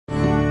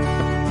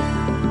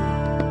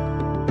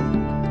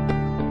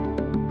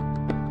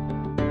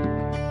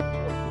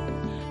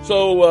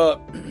So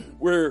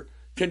we're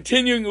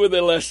continuing with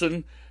a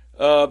lesson,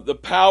 the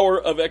power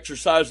of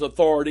exercise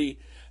authority.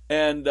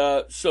 And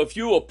so if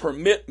you will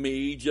permit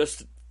me,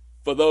 just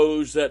for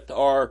those that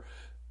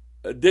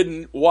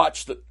didn't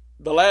watch the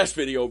last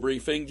video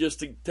briefing,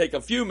 just to take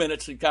a few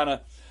minutes and kind of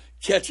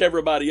catch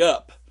everybody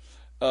up,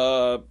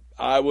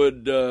 I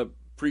would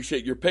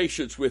appreciate your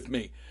patience with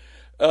me.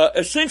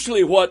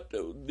 Essentially what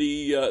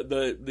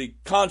the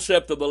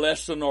concept of the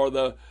lesson, or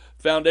the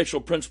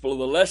foundational principle of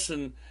the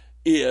lesson,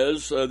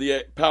 is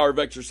the power of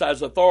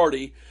exercise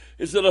authority,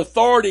 is that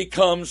authority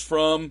comes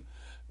from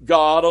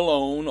God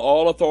alone.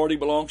 All authority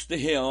belongs to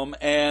Him,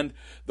 and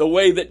the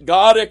way that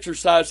God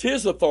exercised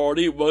His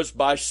authority was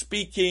by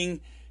speaking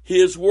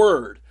His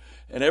word.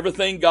 And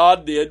everything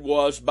God did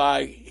was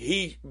by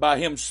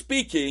Him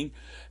speaking,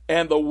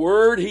 and the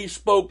word He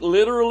spoke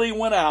literally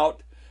went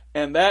out,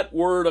 and that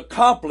word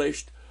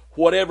accomplished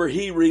whatever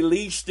He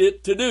released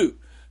it to do.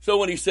 So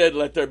when He said,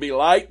 "Let there be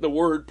light," the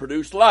word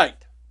produced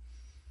light,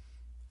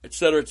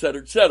 etc.,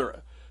 etc.,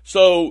 etc.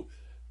 So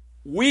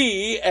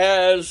we,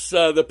 as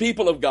the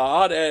people of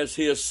God, as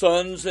His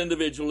sons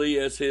individually,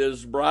 as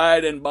His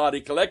bride and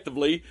body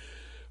collectively,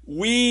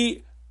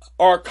 we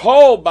are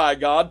called by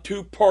God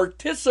to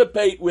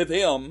participate with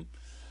Him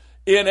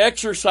in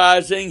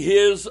exercising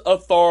His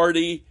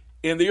authority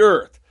in the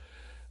earth.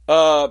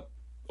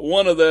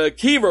 One of the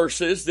key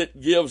verses that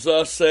gives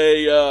us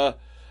an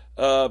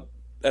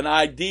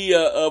idea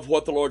of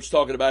what the Lord's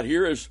talking about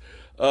here is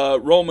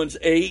Romans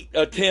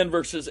 10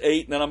 verses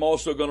 8, and then I'm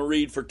also going to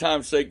read, for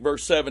time's sake,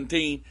 verse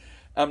 17.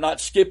 I'm not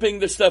skipping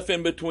the stuff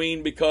in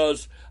between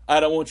because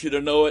I don't want you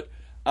to know it.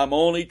 I'm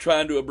only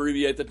trying to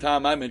abbreviate the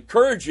time. I'm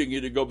encouraging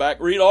you to go back,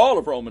 read all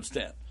of Romans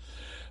 10.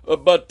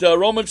 But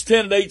Romans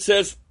 10 and 8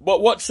 says,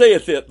 "But what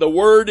saith it? The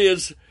word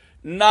is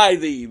nigh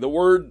thee." The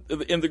word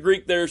in the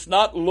Greek there is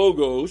not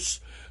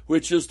logos,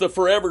 which is the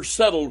forever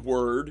settled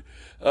word.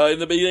 In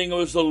the beginning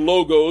was the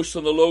Logos,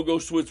 and the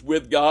Logos was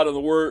with God, and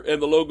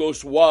the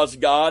Logos was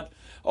God.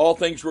 All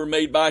things were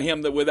made by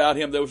Him, that without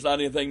Him there was not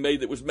anything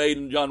made that was made,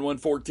 in John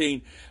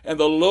 1:14. And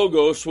the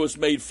Logos was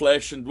made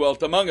flesh and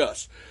dwelt among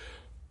us.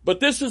 But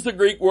this is the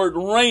Greek word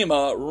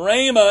rhema.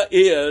 Rhema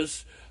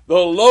is the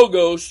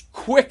Logos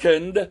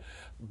quickened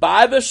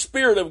by the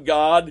Spirit of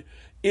God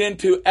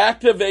into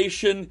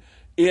activation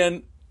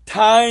in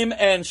time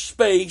and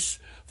space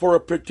for a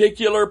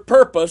particular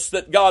purpose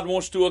that God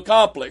wants to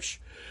accomplish.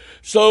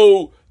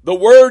 So the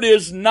word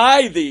is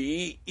nigh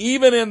thee,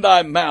 even in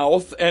thy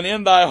mouth and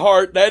in thy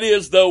heart. That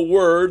is the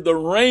word, the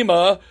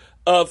rhema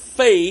of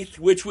faith,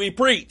 which we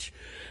preach.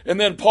 And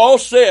then Paul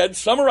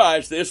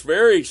summarized this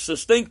very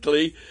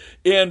succinctly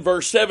in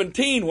verse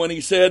 17 when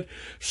he said,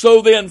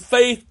 "So then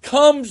faith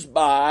comes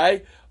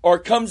by, or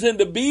comes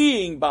into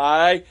being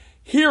by,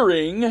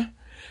 hearing,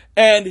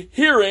 and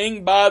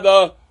hearing by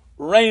the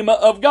rhema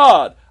of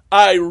God."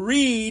 I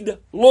read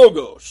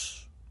Logos.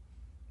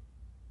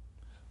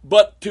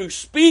 But to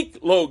speak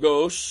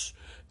Logos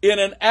in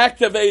an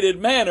activated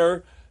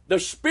manner, the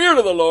Spirit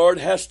of the Lord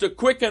has to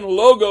quicken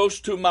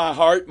Logos to my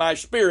heart, my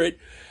spirit,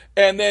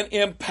 and then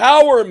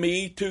empower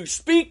me to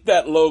speak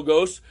that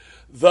Logos,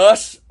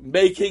 thus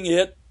making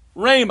it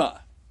Rhema.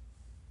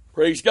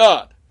 Praise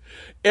God.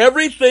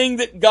 Everything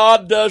that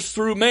God does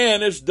through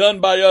man is done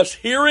by us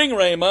hearing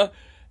Rhema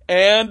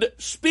and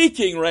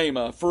speaking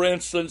Rhema. For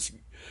instance,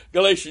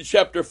 Galatians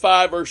chapter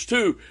 5 verse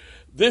 2,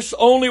 "This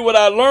only would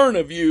I learn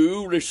of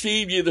you,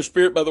 receive ye the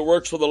Spirit by the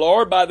works of the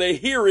Lord, by the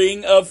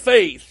hearing of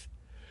faith.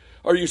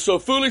 Are you so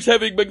foolish,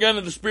 having begun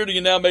in the Spirit, are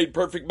you now made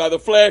perfect by the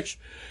flesh?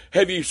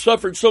 Have you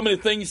suffered so many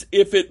things,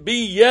 if it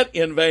be yet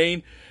in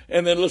vain?"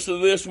 And then listen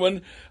to this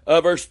one,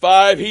 verse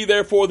 5, "He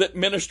therefore that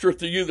ministereth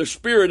to you the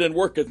Spirit, and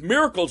worketh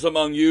miracles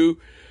among you,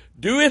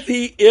 doeth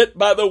he it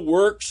by the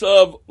works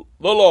of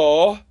the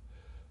law,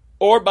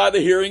 or by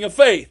the hearing of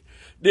faith?"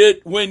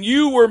 When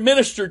you were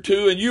ministered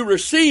to and you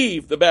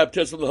received the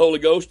baptism of the Holy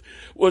Ghost,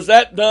 was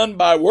that done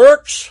by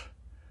works?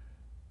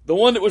 The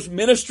one that was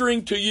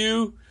ministering to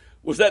you,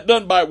 was that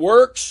done by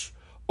works?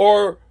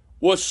 Or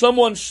was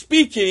someone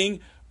speaking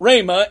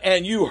Rhema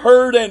and you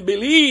heard and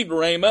believed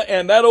Rhema,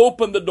 and that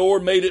opened the door,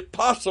 made it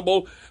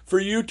possible for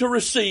you to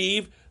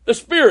receive the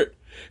Spirit?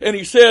 And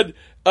he said,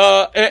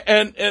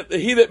 and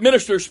he that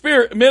ministers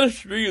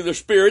you the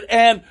Spirit,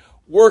 and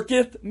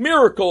worketh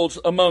miracles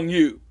among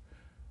you.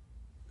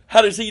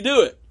 How does he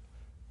do it?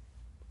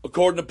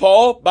 According to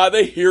Paul, by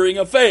the hearing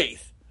of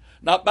faith.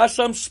 Not by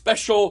some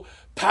special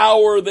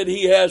power that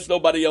he has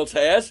nobody else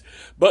has,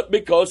 but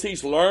because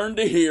he's learned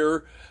to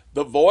hear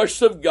the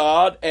voice of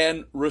God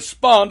and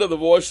respond to the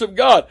voice of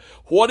God.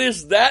 What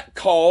is that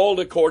called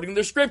according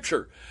to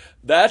Scripture?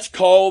 That's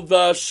called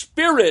the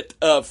spirit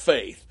of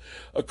faith.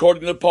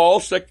 According to Paul,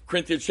 2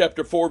 Corinthians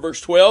chapter 4,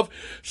 verse 12,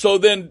 "So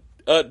then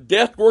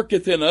death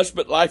worketh in us,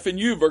 but life in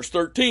you," verse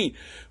 13.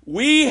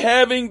 "We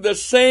having the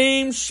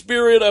same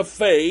spirit of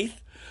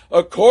faith,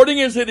 according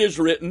as it is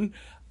written,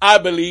 I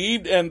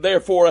believed, and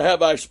therefore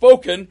have I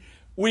spoken.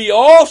 We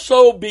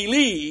also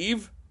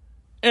believe,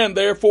 and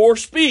therefore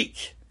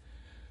speak."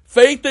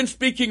 Faith and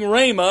speaking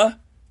Rhema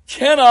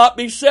cannot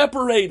be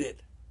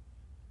separated.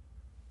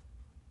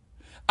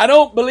 I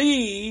don't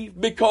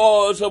believe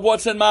because of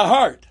what's in my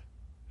heart.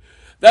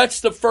 That's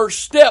the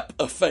first step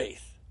of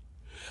faith.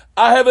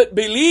 I haven't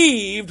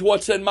believed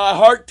what's in my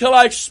heart till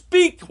I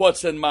speak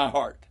what's in my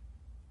heart.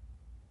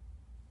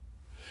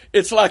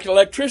 It's like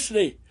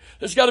electricity.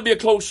 There's got to be a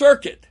closed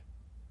circuit.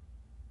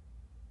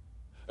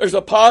 There's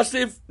a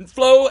positive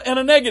flow and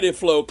a negative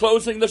flow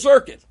closing the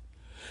circuit.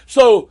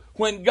 So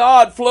when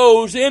God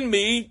flows into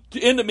me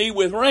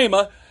with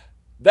Rhema,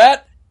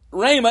 that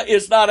Rhema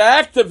is not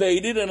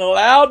activated and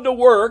allowed to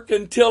work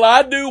until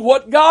I do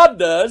what God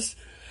does,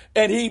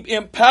 and He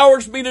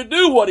empowers me to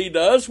do what He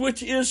does,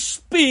 which is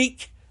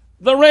speak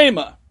the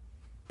Rhema.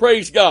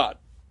 Praise God.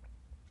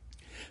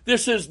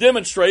 This is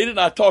demonstrated, and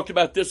I talked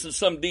about this in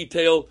some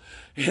detail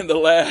in the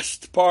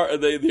last part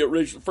of the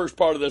original first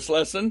part of this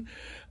lesson,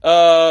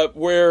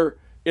 where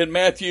in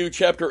Matthew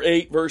chapter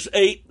 8, verse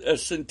 8, a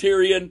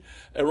centurion,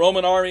 a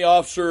Roman army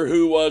officer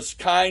who was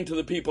kind to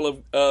the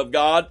people of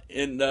God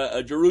in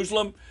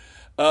Jerusalem,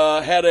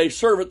 had a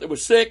servant that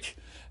was sick,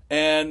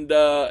 and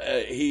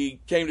he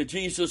came to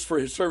Jesus for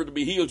his servant to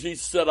be healed.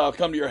 Jesus said, I'll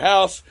come to your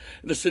house.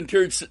 And the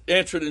centurion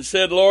answered and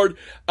said, Lord,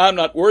 I'm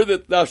not worthy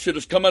that thou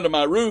shouldest come under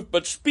my roof,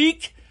 but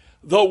speak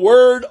the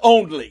word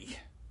only,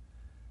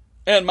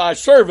 and my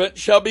servant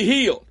shall be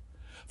healed.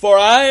 For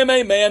I am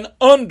a man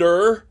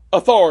under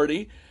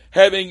authority,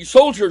 having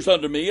soldiers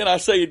under me, and I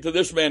say to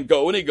this man,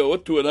 go, and he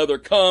goeth, to another,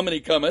 come, and he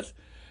cometh,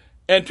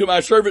 and to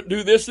my servant,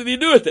 do this, and he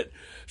doeth it.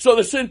 So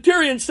the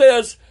centurion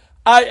says,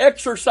 I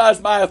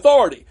exercise my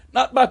authority,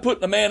 not by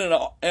putting a man in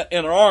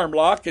an arm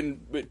lock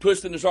and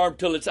twisting his arm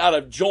till it's out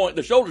of joint,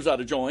 the shoulder's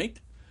out of joint,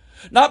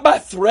 not by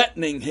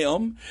threatening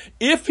him.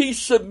 If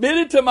he's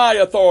submitted to my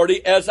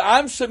authority, as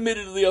I'm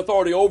submitted to the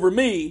authority over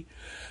me,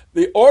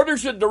 the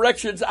orders and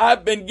directions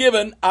I've been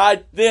given,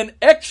 I then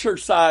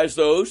exercise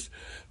those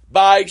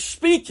by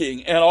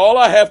speaking. And all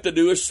I have to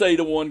do is say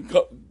to one,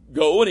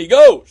 go, and he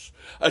goes.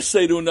 I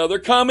say to another,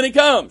 come, and he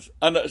comes.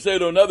 I say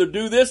to another,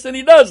 do this, and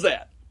he does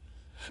that.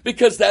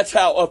 Because that's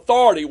how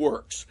authority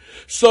works.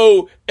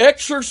 So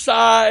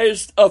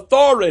exercised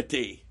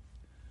authority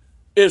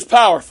is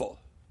powerful.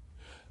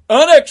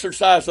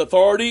 Unexercised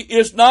authority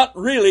is not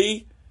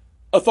really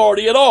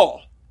authority at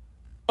all.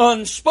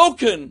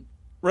 Unspoken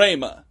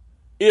rhema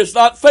is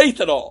not faith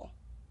at all.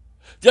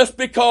 Just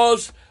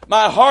because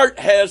my heart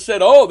has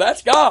said, oh,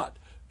 that's God.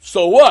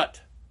 So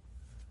what?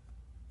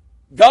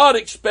 God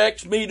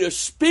expects me to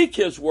speak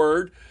His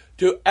word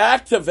to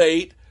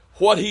activate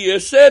what He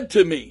has said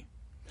to me.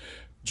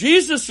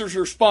 Jesus'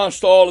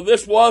 response to all of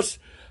this was,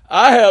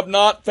 I have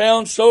not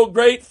found so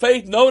great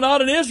faith, no,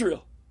 not in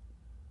Israel.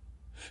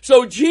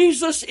 So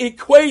Jesus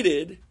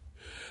equated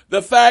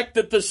the fact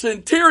that the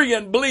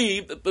centurion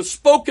believed that the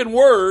spoken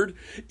word,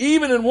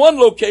 even in one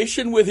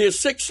location with his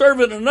sick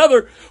servant in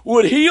another,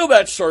 would heal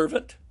that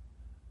servant.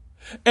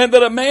 And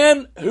that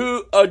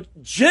a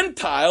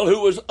Gentile who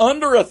was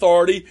under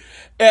authority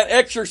and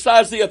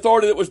exercised the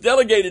authority that was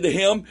delegated to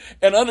him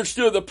and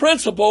understood the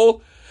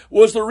principle,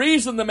 was the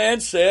reason the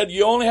man said,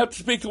 you only have to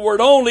speak the word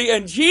only.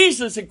 And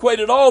Jesus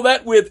equated all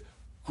that with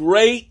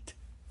great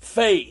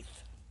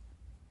faith.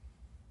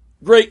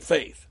 Great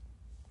faith.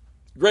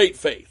 Great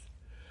faith.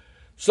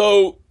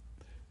 So,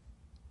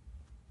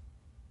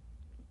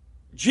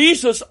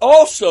 Jesus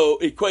also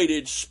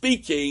equated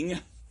speaking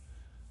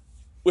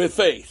with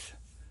faith.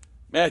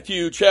 Mark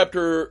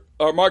chapter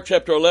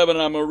 11,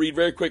 and I'm going to read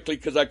very quickly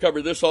because I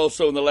covered this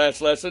also in the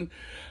last lesson.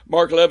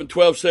 Mark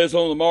 11:12 says,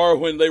 on the morrow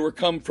when they were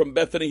come from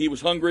Bethany, he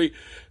was hungry,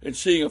 and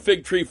seeing a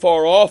fig tree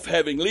far off,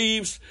 having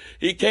leaves,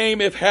 he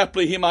came, if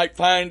haply he might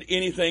find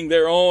anything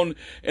thereon.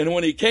 And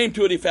when he came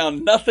to it, he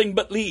found nothing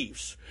but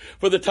leaves,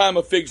 for the time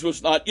of figs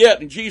was not yet.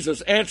 And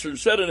Jesus answered and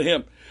said unto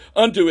him,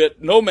 unto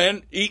it, no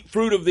man eat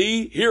fruit of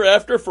thee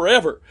hereafter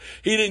forever.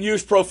 He didn't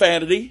use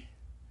profanity.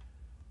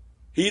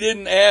 He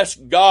didn't ask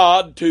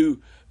God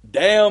to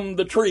damn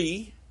the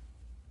tree.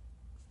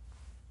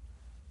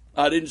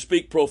 I didn't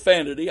speak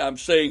profanity. I'm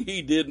saying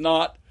he did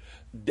not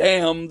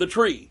damn the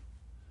tree.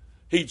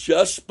 He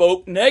just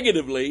spoke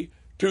negatively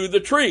to the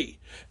tree.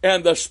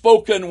 And the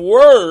spoken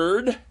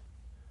word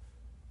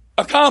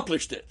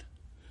accomplished it.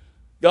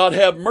 God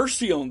have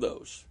mercy on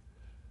those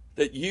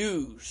that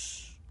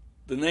use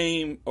the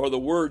name or the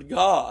word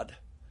God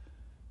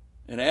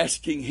and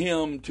asking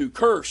Him to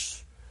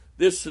curse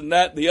this and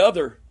that and the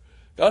other.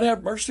 God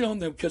have mercy on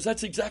them, because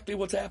that's exactly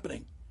what's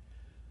happening.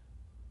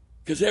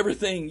 Because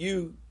everything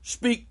you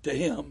speak to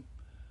Him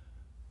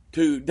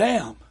to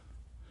damn,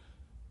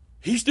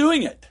 He's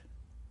doing it.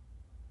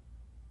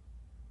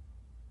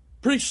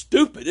 Pretty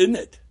stupid, isn't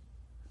it?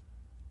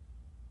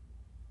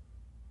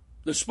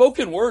 The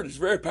spoken word is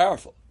very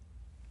powerful.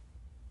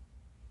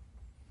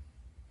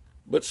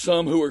 But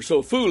some who are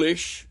so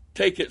foolish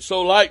take it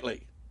so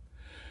lightly.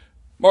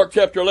 Mark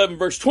chapter 11,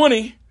 verse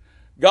 20,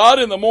 God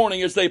in the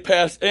morning as they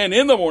passed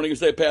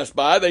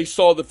by, they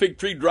saw the fig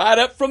tree dried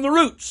up from the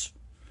roots.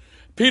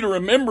 Peter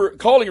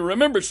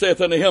remembered, saith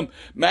unto him,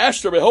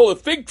 Master, behold,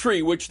 the fig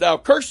tree which thou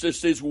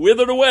cursest is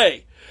withered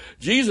away.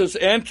 Jesus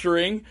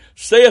answering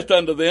saith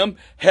unto them,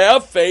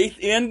 have faith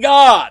in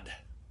God.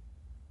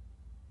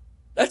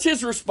 That's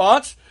his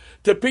response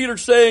to Peter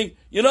saying,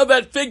 you know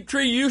that fig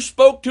tree you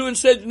spoke to and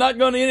said you're not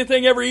going to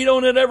anything ever eat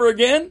on it ever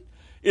again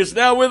is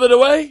now withered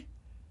away?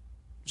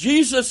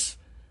 Jesus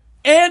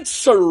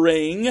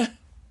answering,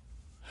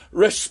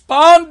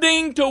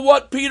 responding to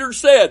what Peter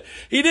said.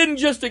 He didn't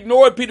just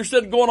ignore what Peter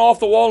said going off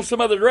the wall in some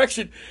other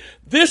direction.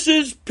 This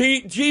is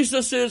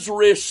Jesus'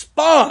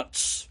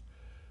 response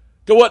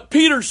to what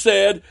Peter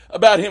said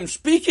about him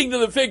speaking to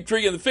the fig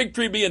tree and the fig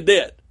tree being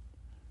dead.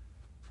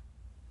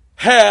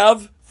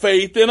 Have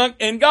faith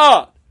in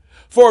God.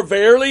 For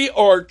verily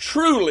or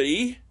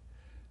truly,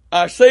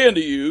 I say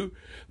unto you,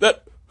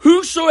 that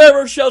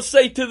whosoever shall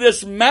say to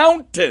this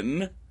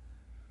mountain,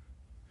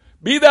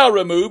 be thou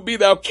removed, be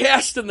thou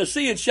cast in the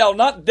sea, and shall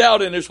not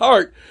doubt in his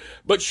heart,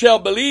 but shall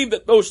believe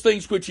that those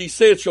things which he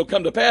saith shall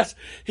come to pass,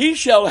 he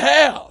shall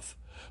have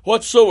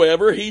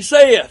whatsoever he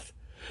saith.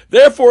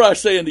 Therefore I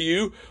say unto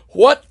you,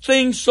 what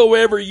things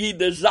soever ye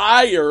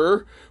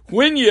desire,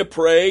 when ye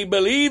pray,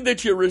 believe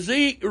that ye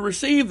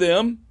receive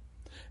them,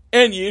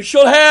 and ye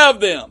shall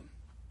have them.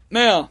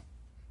 Now,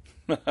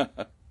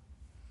 the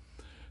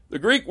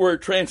Greek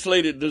word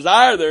translated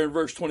desire there in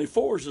verse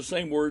 24 is the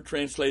same word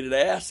translated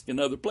ask in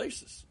other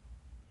places.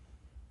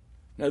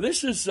 Now,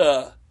 this is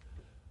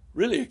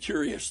really a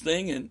curious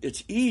thing, and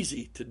it's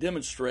easy to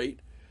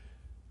demonstrate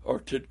or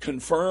to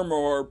confirm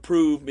or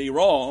prove me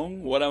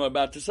wrong what I'm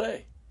about to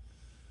say.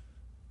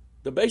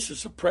 The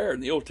basis of prayer in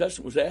the Old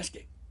Testament was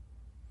asking.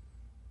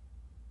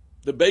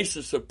 The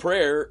basis of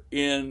prayer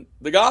in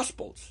the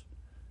Gospels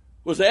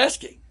was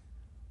asking.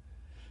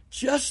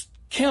 Just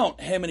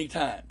count how many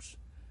times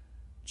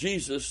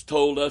Jesus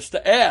told us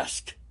to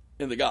ask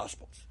in the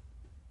Gospels.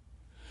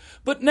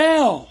 But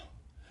now,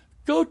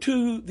 go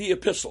to the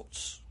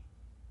epistles,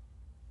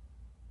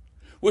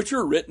 which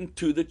are written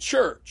to the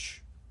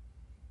church.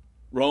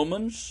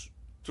 Romans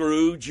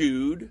through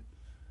Jude,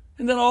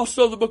 and then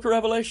also the book of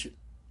Revelation.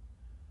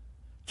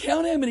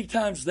 Count how many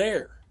times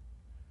there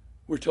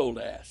we're told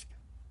to ask.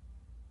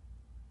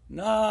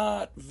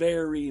 Not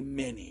very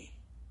many.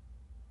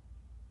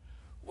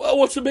 Well,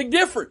 what's the big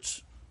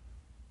difference?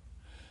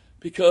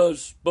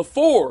 Because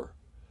before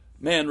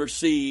man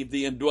received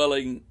the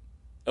indwelling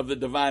of the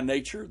divine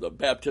nature, the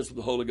baptism of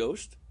the Holy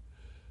Ghost,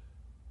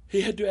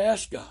 he had to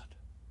ask God.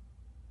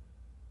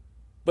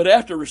 But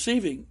after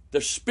receiving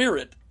the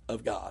Spirit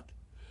of God,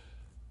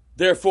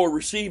 therefore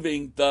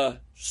receiving the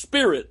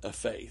Spirit of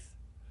faith,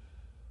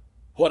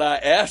 what I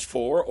ask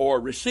for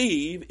or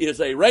receive is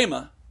a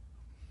rhema,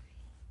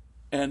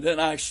 and then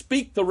I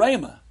speak the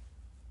rhema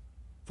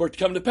for it to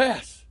come to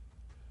pass.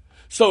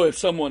 So if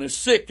someone is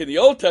sick in the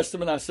Old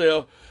Testament, I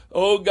say,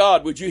 oh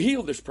God, would you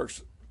heal this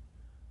person?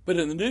 But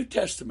in the New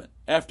Testament,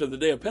 after the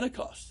day of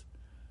Pentecost,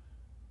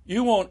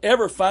 you won't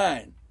ever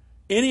find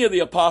any of the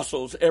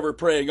apostles ever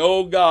praying,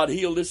 oh God,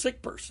 heal this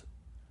sick person.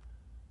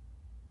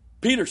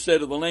 Peter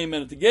said to the lame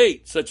man at the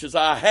gate, such as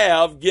I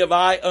have, give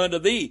I unto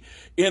thee.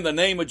 In the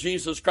name of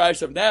Jesus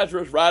Christ of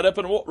Nazareth, rise up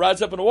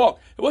and walk.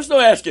 There was no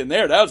asking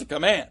there. That was a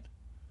command.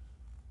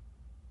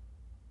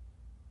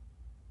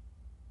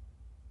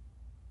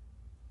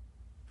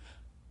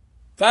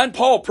 Find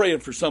Paul praying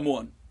for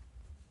someone.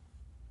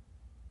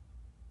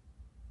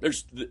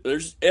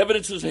 There's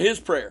evidences of his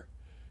prayer.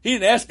 He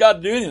didn't ask God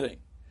to do anything.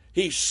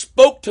 He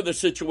spoke to the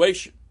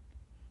situation.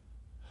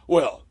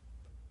 Well,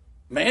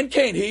 man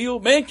can't heal.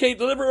 Man can't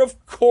deliver.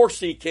 Of course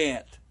he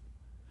can't.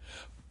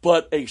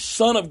 But a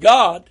son of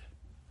God,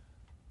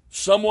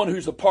 someone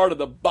who's a part of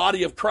the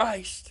body of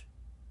Christ,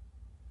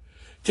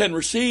 can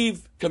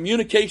receive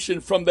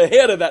communication from the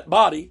head of that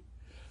body,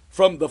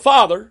 from the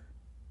Father,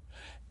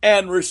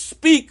 and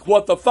speak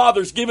what the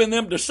Father's given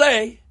them to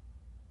say,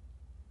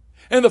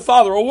 and the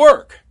Father will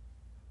work.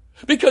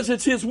 Because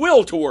it's his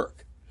will to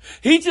work.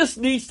 He just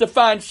needs to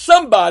find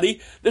somebody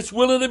that's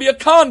willing to be a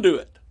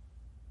conduit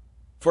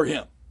for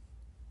him.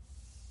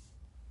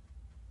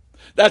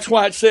 That's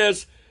why it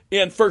says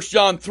in 1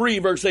 John 3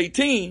 verse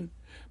 18,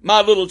 my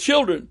little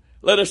children,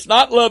 let us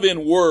not love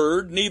in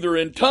word, neither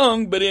in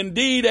tongue, but in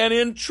deed and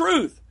in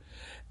truth.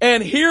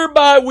 And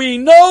hereby we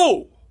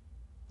know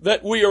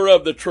that we are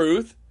of the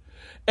truth,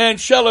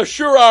 and shall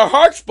assure our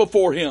hearts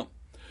before him.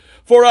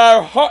 For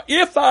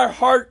if our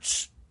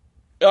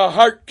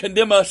heart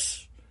condemn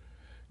us,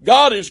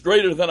 God is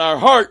greater than our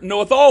heart, and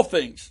knoweth all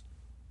things.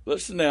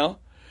 Listen now.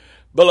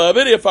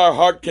 Beloved, if our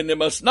heart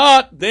condemn us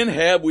not, then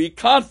have we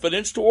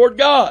confidence toward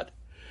God.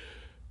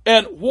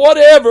 And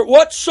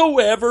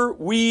whatsoever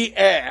we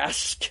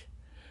ask,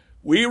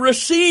 we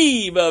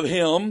receive of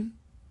him,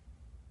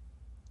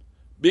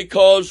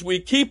 because we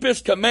keep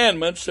his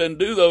commandments and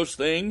do those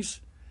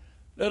things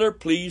that are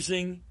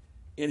pleasing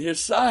in his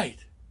sight.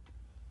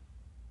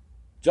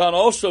 John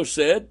also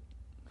said,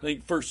 I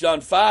think 1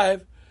 John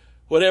 5,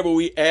 whatever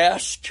we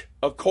ask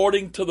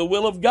according to the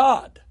will of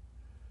God,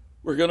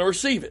 we're going to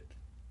receive it.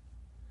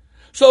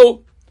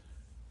 So,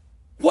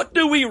 what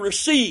do we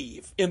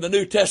receive in the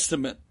New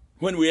Testament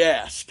when we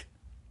ask?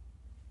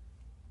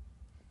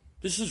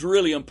 This is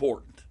really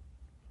important.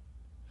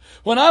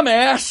 When I'm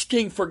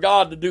asking for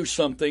God to do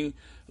something,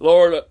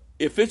 Lord,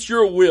 if it's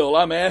your will,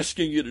 I'm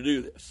asking you to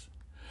do this.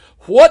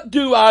 What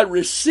do I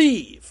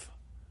receive?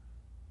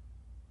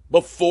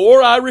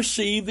 Before I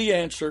receive the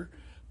answer,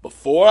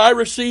 before I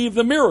receive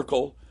the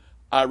miracle,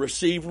 I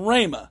receive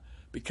rhema,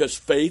 because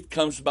faith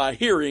comes by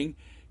hearing,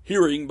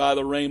 hearing by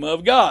the rhema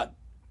of God.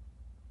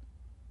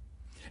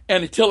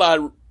 And until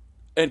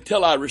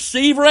I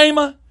receive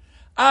rhema,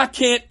 I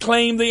can't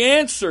claim the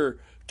answer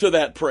to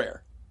that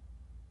prayer.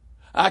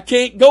 I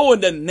can't go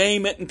into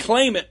name it and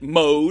claim it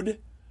mode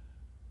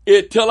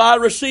until I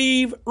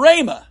receive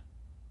rhema.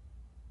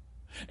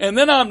 And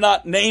then I'm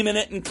not naming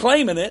it and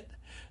claiming it.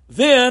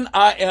 Then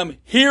I am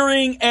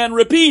hearing and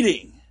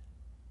repeating.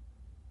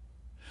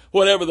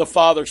 Whatever the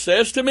Father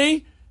says to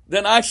me,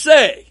 then I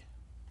say.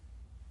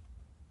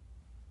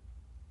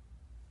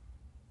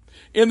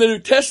 In the New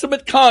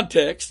Testament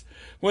context,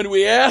 when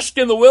we ask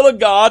in the will of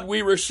God,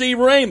 we receive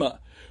rhema,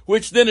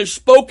 which then is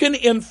spoken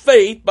in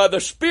faith by the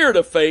Spirit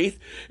of faith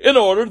in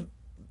order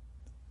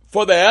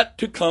for that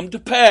to come to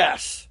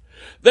pass.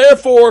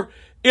 Therefore,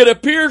 it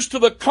appears to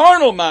the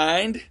carnal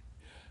mind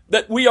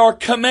that we are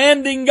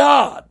commanding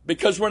God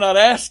because we're not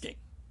asking.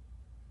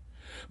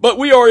 But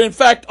we are in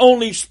fact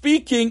only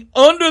speaking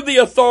under the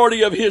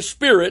authority of His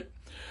Spirit,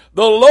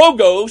 the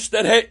Logos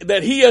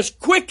that He has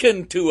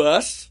quickened to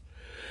us.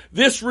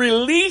 This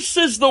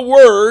releases the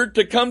Word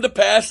to come to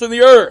pass in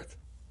the earth.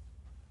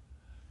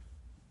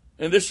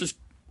 And this is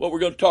what we're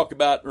going to talk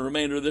about in the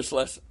remainder of this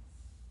lesson.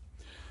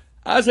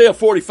 Isaiah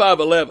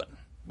 45:11.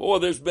 Boy,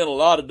 there's been a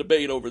lot of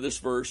debate over this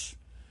verse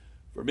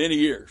for many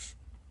years.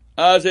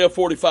 Isaiah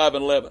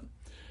 45:11.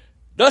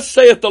 Thus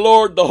saith the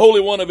Lord, the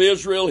Holy One of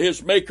Israel,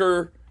 His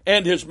Maker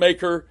and His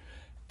Maker,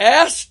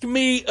 ask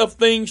me of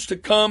things to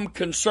come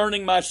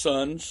concerning my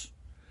sons,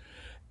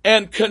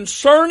 and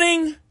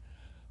concerning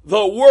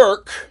the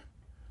work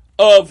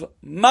of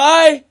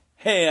my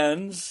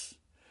hands,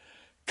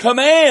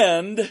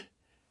 command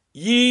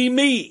ye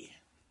me.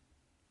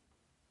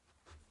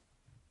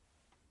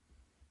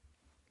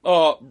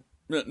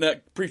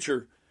 That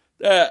preacher,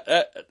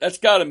 that's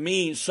got to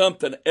mean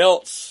something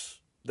else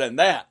than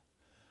that.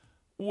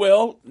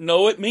 Well,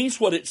 no, it means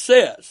what it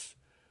says.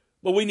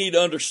 But we need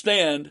to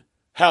understand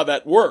how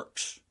that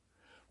works.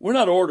 We're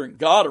not ordering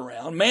God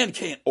around. Man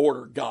can't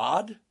order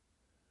God.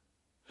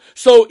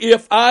 So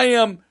if I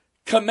am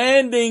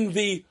commanding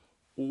the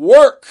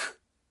work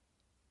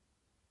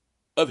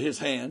of His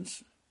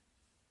hands,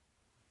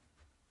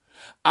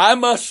 I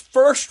must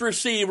first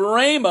receive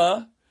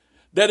rhema,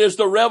 that is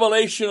the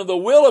revelation of the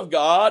will of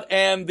God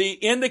and the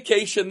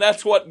indication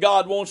that's what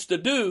God wants to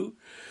do.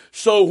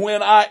 So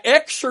when I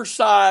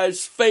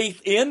exercise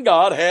faith in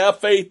God, have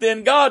faith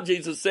in God,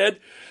 Jesus said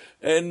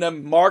in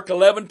Mark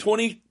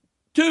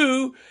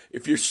 11:22,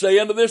 if you say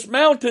unto this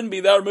mountain, be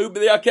thou removed,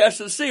 be thou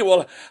cast into the sea.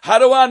 Well, how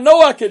do I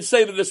know I can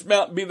say to this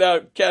mountain, be thou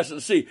cast into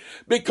the sea?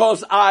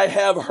 Because I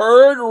have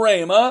heard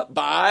rhema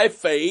by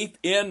faith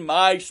in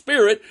my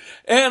spirit,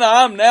 and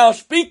I'm now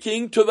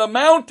speaking to the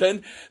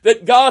mountain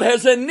that God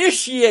has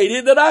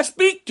initiated that I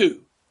speak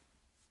to.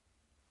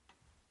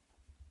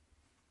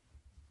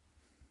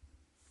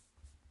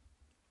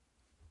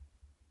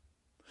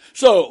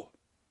 So,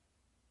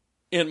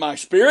 in my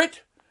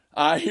spirit,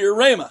 I hear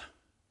rhema.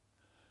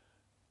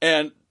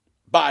 And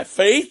by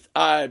faith,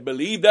 I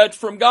believe that's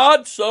from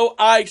God, so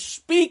I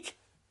speak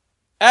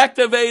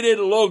activated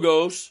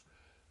logos,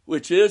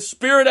 which is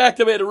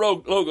spirit-activated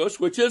logos,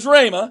 which is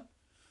rhema.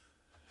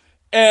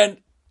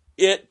 And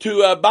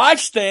to a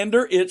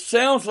bystander, it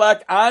sounds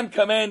like I'm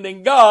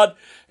commanding God,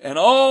 and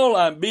all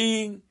I'm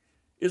being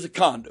is a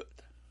conduit.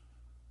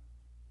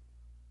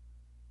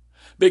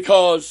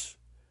 Because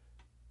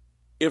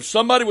if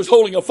somebody was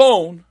holding a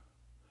phone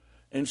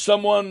and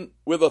someone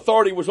with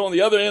authority was on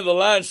the other end of the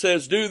line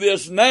says, do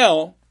this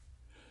now,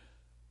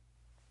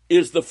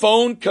 is the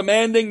phone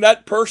commanding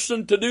that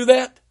person to do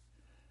that?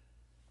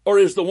 Or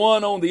is the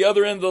one on the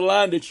other end of the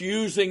line that's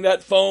using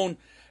that phone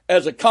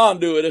as a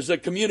conduit, as a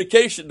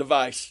communication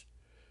device,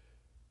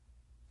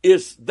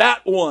 is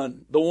that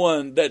one the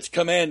one that's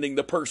commanding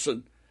the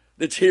person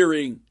that's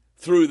hearing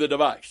through the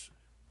device?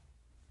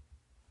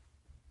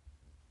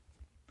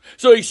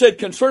 So he said,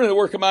 concerning the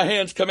work of my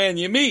hands, command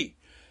ye me.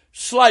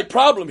 Slight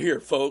problem here,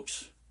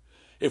 folks.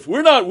 If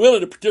we're not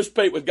willing to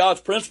participate with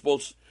God's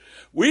principles,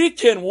 we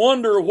can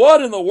wonder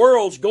what in the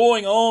world's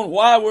going on,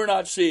 why we're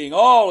not seeing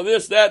all of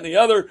this, that, and the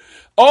other,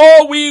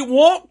 all we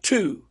want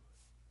to.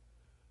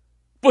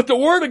 But the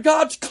Word of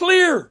God's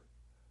clear.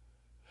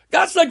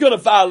 God's not going to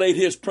violate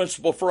His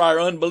principle for our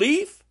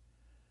unbelief.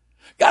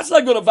 God's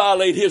not going to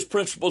violate His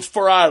principles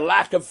for our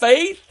lack of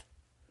faith.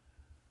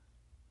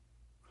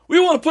 We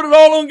want to put it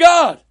all on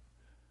God.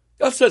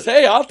 God says,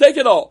 hey, I'll take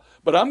it all,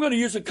 but I'm going to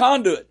use a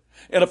conduit.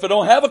 And if I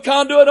don't have a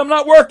conduit, I'm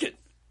not working.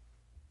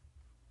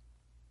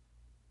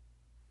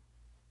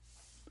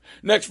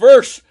 Next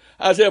verse,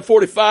 Isaiah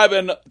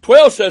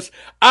 45:12 says,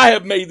 I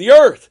have made the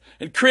earth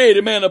and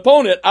created man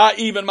upon it. I,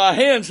 even my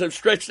hands, have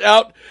stretched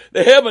out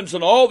the heavens,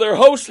 and all their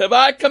hosts have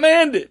I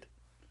commanded.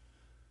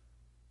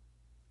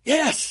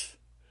 Yes,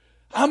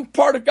 I'm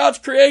part of God's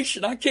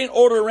creation. I can't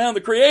order around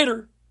the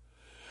Creator.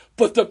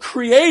 But the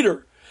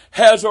Creator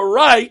has a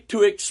right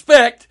to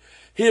expect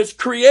his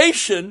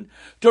creation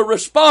to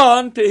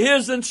respond to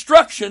his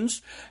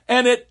instructions,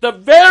 and at the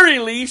very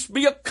least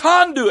be a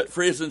conduit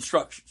for his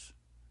instructions.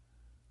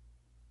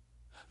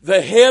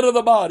 The head of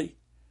the body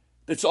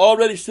that's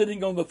already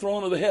sitting on the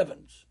throne of the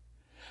heavens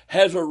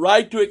has a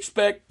right to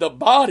expect the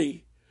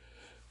body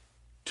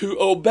to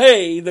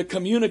obey the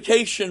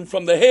communication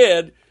from the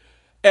head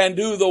and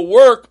do the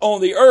work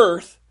on the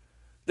earth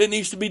that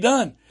needs to be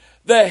done.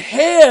 The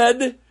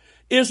head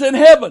is in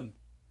heaven,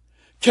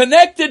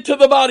 connected to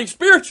the body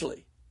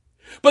spiritually.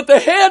 But the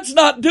head's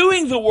not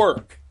doing the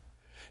work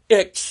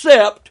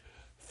except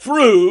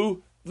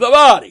through the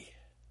body.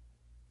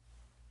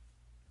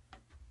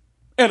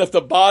 And if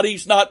the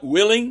body's not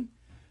willing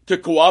to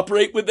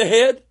cooperate with the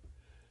head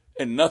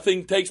and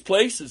nothing takes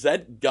place, is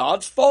that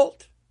God's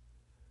fault?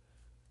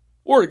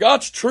 Word of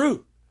God's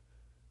true.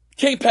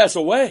 Can't pass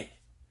away.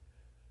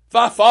 If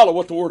I follow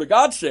what the Word of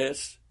God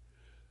says,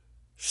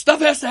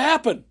 stuff has to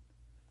happen.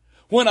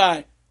 When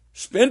I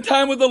spend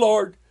time with the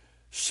Lord,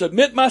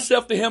 submit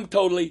myself to Him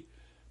totally,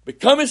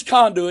 become His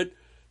conduit,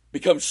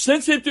 become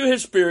sensitive to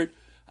His Spirit,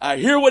 I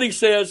hear what He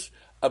says,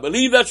 I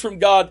believe that's from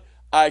God,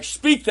 I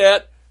speak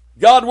that,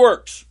 God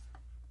works.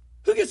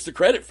 Who gets the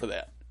credit for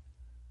that?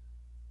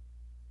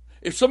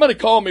 If somebody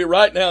called me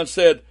right now and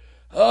said,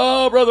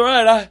 "Oh, Brother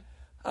Ryan,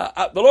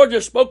 the Lord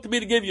just spoke to me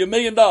to give you $1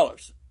 million.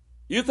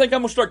 You think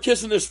I'm going to start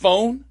kissing this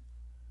phone?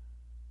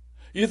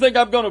 You think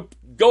I'm going to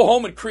go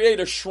home and create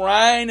a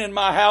shrine in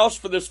my house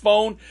for this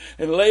phone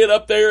and lay it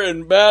up there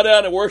and bow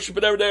down and worship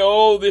it every day?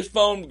 Oh, this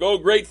phone, oh,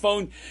 great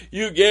phone,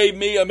 you gave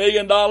me $1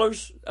 million.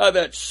 Oh,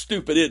 that's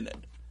stupid, isn't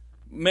it?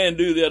 Men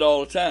do that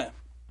all the time.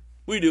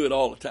 We do it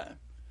all the time.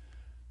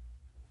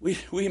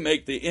 We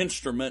make the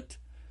instrument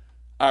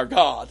our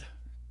God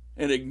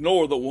and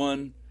ignore the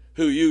one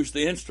who used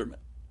the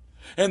instrument.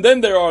 And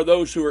then there are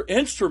those who are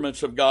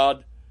instruments of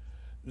God.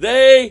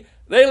 They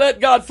let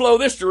God flow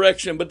this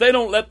direction, but they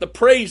don't let the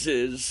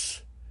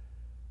praises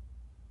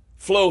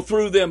flow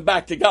through them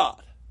back to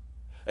God.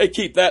 They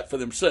keep that for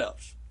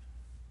themselves.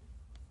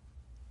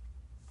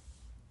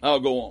 I'll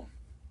go on.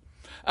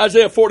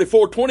 Isaiah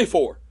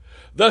 44:24.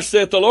 Thus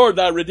saith the Lord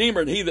thy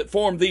Redeemer, and he that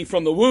formed thee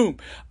from the womb.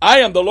 I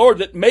am the Lord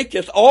that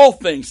maketh all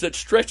things, that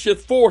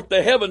stretcheth forth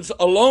the heavens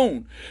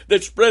alone,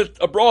 that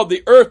spreadeth abroad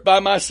the earth by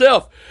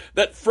myself,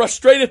 that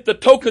frustrateth the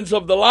tokens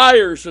of the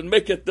liars, and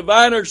maketh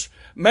diviners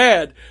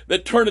mad,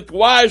 that turneth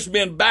wise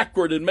men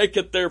backward, and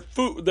maketh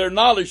their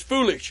knowledge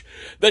foolish,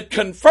 that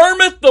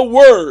confirmeth the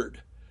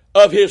word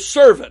of his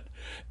servant,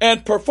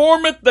 and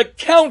performeth the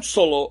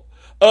counsel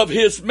of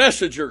his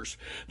messengers,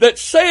 that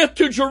saith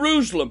to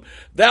Jerusalem,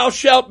 thou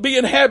shalt be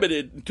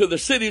inhabited, and to the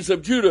cities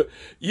of Judah,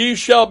 ye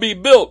shall be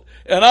built,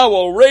 and I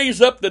will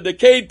raise up the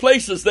decayed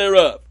places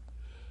thereof.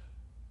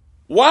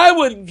 Why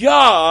would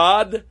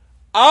God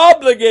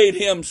obligate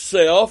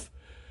himself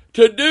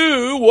to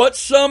do what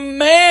some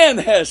man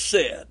has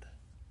said?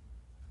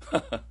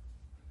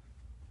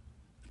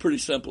 Pretty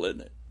simple,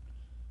 isn't it?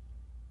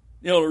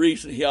 The only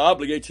reason he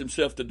obligates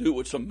himself to do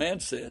what some man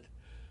said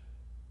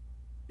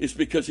is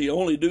because he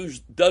only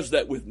does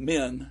that with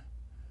men,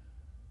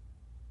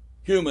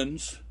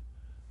 humans,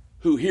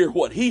 who hear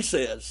what he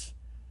says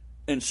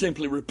and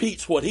simply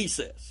repeats what he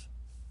says.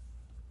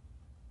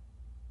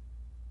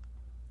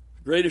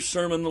 The greatest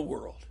sermon in the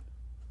world,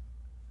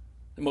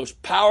 the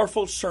most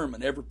powerful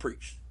sermon ever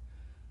preached,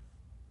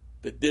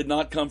 that did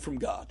not come from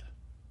God.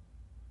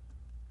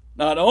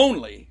 Not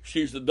only,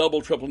 she's the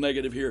double, triple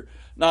negative here,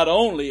 not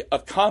only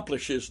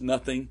accomplishes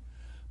nothing,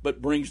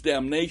 but brings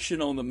damnation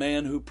on the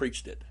man who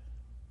preached it.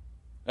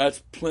 That's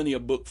plenty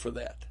of book for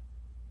that.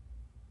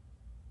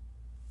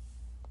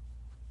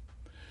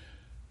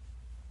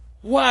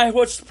 Why?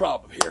 What's the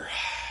problem here?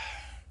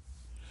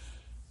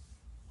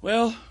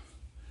 Well,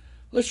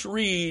 let's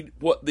read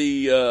what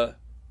the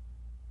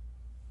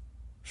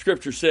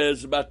Scripture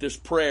says about this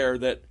prayer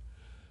that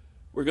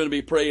we're going to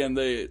be praying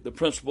the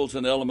principles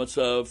and elements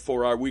of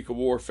for our week of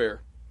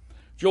warfare.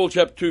 Joel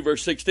chapter 2,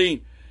 verse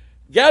 16.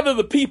 Gather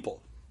the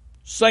people,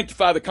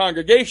 sanctify the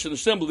congregation,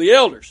 assemble the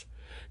elders.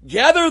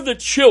 Gather the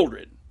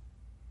children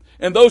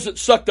and those that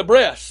suck the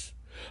breasts.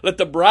 Let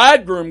the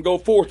bridegroom go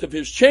forth of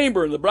his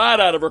chamber and the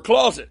bride out of her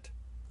closet.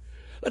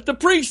 Let the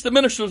priests, the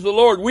ministers of the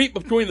Lord, weep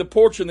between the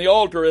porch and the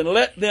altar, and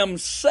let them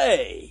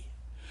say,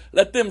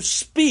 let them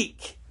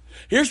speak.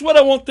 Here's what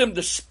I want them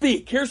to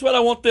speak. Here's what I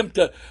want them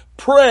to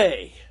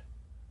pray.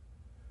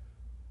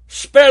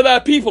 Spare thy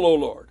people, O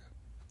Lord.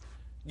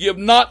 Give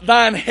not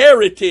thine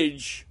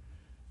heritage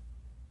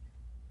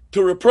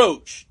to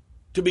reproach,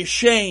 to be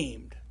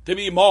shamed, to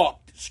be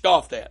mocked,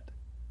 scoffed at.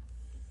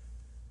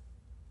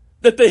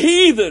 That the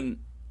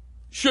heathen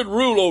should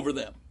rule over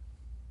them.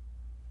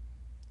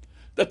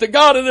 That the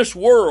God of this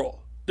world,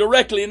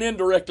 directly and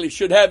indirectly,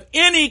 should have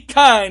any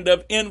kind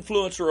of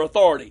influence or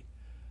authority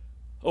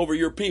over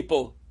your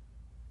people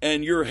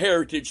and your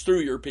heritage through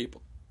your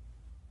people.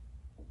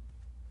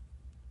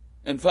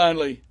 And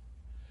finally,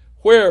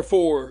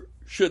 wherefore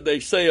should they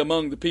say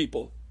among the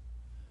people,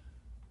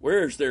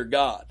 where is their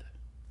God?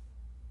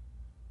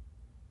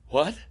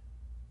 What?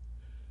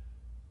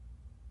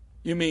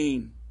 You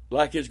mean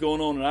like is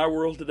going on in our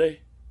world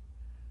today?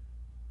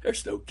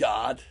 There's no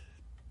God.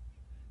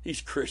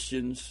 These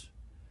Christians,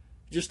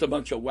 just a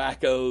bunch of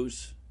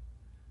wackos.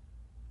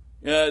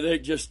 They're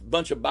just a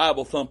bunch of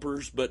Bible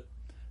thumpers, but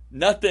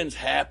nothing's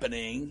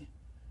happening.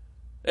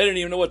 They don't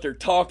even know what they're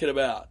talking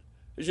about.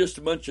 It's just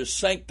a bunch of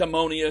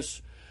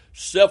sanctimonious,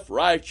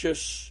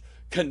 self-righteous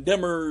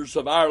condemners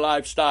of our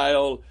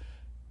lifestyle.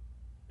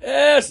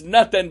 There's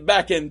nothing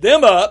backing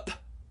them up.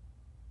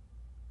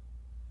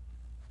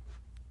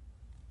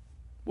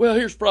 Well,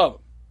 here's the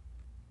problem.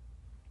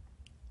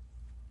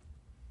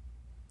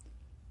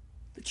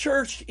 The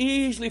church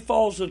easily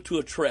falls into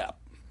a trap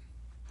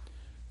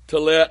to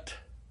let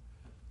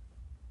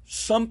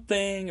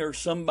something or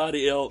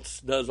somebody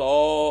else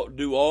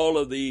do all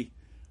of the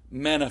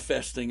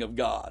manifesting of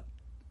God.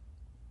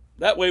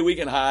 That way we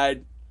can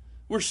hide.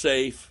 We're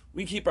safe.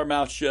 We can keep our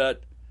mouth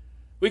shut.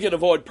 We can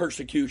avoid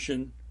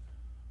persecution.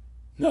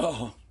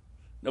 No,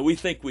 we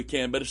think we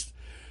can, but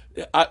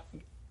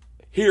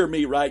hear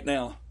me right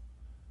now.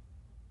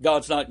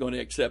 God's not going to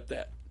accept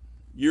that.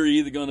 You're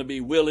either going to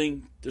be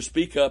willing to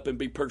speak up and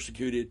be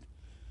persecuted,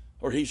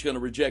 or he's going to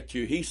reject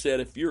you. He said,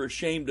 if you're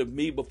ashamed of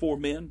me before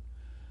men,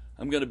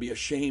 I'm going to be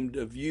ashamed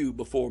of you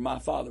before my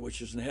Father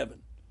which is in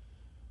heaven.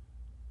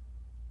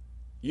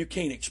 You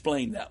can't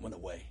explain that one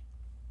away.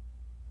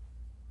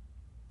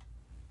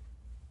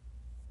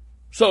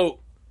 So,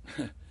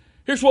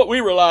 here's what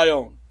we rely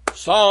on.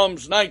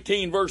 Psalms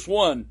 19 verse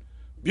 1.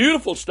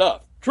 Beautiful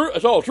stuff. True,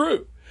 it's all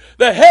true.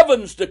 The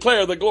heavens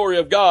declare the glory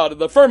of God, and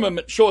the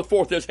firmament showeth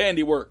forth his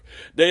handiwork.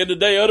 Day unto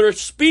day uttereth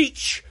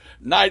speech,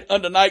 night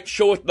unto night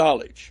showeth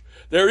knowledge.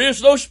 There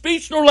is no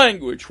speech nor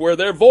language where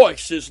their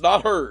voice is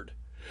not heard.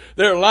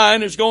 Their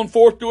line is gone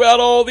forth throughout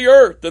all the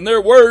earth, and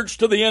their words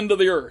to the end of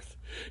the earth.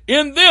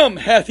 In them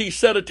hath he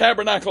set a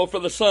tabernacle for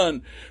the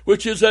sun,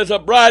 which is as a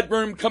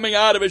bridegroom coming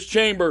out of his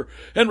chamber,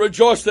 and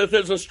rejoiceth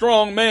as a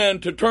strong man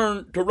to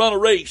run a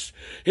race.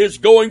 His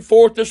going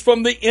forth is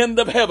from the end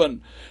of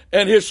heaven,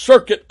 and his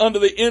circuit unto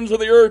the ends of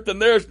the earth,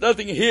 and there is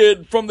nothing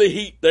hid from the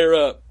heat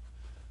thereof.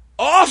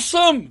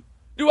 Awesome!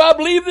 Do I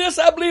believe this?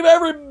 I believe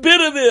every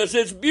bit of this.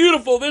 It's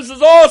beautiful. This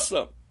is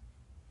awesome.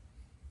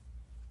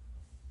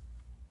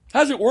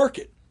 How's it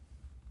working?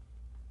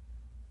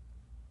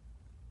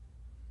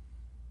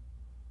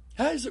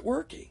 How is it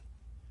working?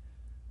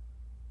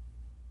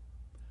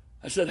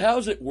 I said,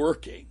 how's it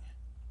working?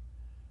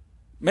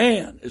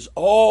 Man is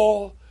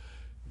all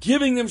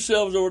giving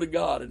themselves over to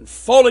God and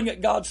falling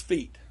at God's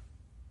feet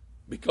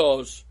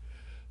because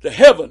the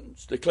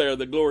heavens declare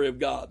the glory of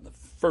God and the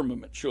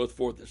firmament showeth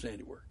forth his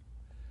handiwork.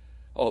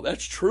 Oh,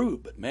 that's true,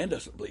 but man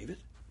doesn't believe it.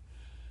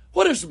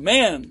 What's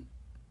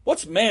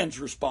man's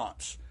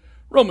response?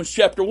 Romans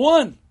chapter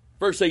 1,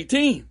 verse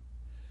 18.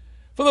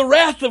 For the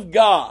wrath of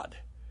God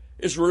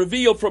is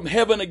revealed from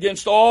heaven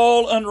against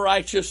all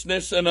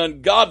unrighteousness and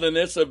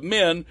ungodliness of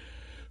men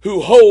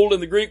who hold, in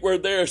the Greek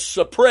word there,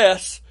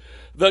 suppress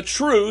the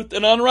truth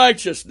in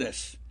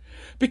unrighteousness.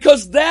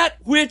 Because that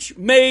which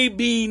may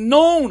be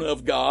known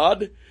of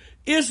God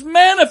is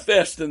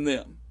manifest in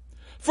them,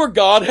 for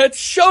God hath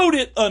showed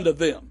it unto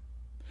them.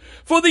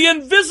 For the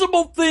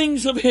invisible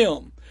things of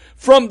him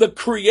from the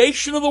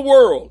creation of the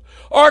world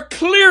are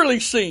clearly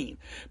seen,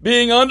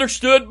 being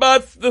understood by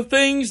the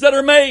things that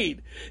are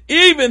made,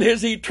 even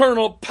his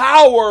eternal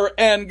power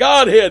and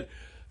Godhead,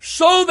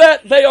 so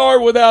that they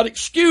are without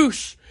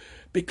excuse,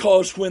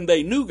 because when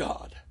they knew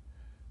God,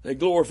 they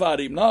glorified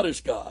him not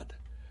as God,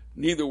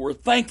 neither were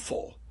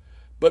thankful,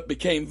 but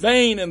became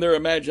vain in their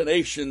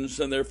imaginations,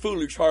 and their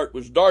foolish heart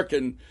was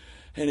darkened.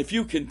 And if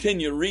you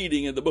continue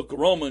reading in the book of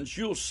Romans,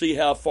 you'll see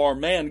how far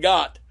man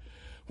got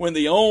when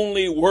the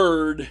only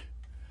word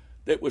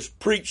that was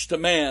preached to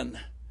man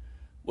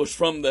was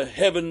from the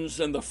heavens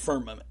and the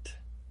firmament.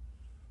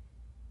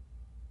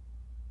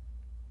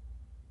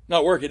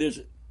 Not working, is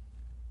it?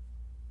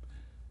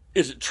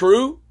 Is it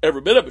true?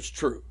 Every bit of it's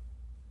true.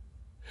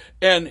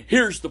 And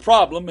here's the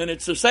problem, and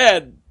it's a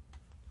sad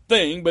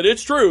thing, but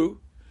it's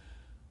true.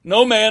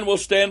 No man will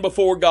stand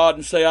before God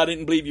and say, I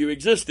didn't believe you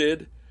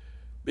existed,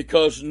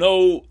 because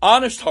no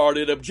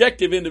honest-hearted,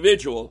 objective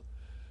individual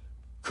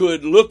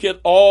could look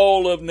at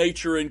all of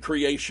nature and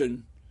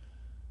creation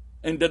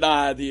and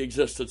deny the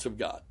existence of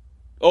God.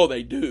 Oh,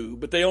 they do,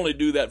 but they only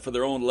do that for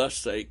their own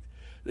lust's sake.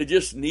 They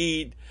just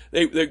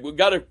they've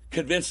got to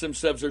convince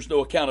themselves there's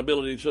no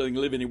accountability so they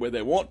can live any way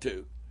they want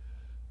to.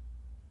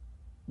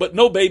 But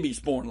no baby's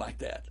born like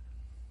that.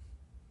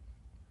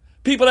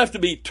 People have to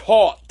be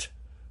taught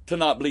to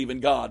not believe in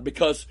God,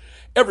 because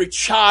every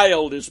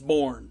child is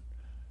born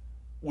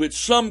with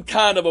some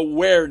kind of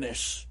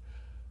awareness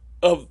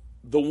of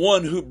the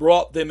one who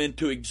brought them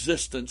into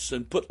existence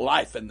and put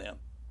life in them.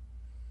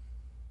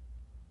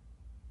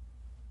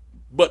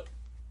 But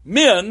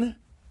men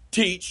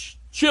teach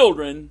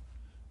children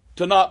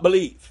to not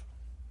believe.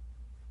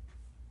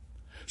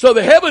 So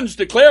the heavens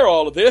declare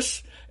all of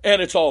this,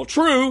 and it's all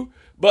true,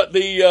 but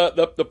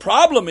the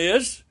problem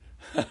is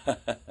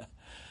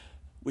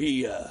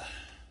we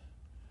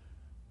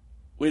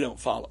don't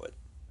follow it.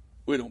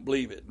 We don't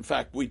believe it. In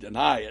fact, we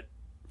deny it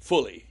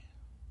fully.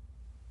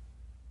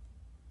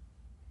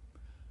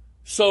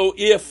 So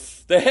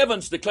if the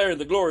heavens declare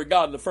the glory of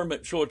God and the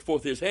firmament showeth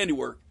forth his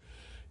handiwork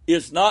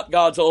is not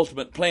God's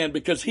ultimate plan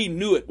because he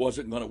knew it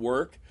wasn't going to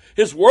work,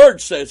 his word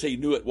says he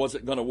knew it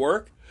wasn't going to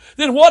work,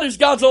 then what is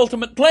God's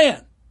ultimate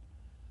plan?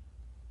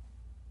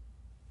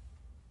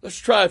 Let's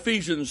try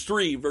Ephesians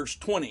 3, verse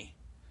 20.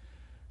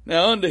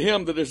 Now unto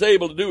him that is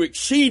able to do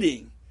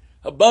exceeding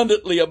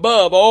abundantly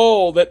above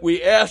all that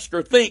we ask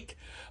or think,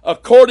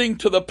 according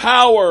to the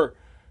power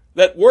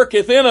that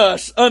worketh in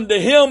us, unto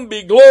him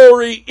be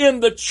glory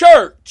in the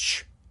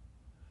church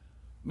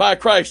by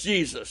Christ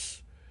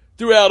Jesus,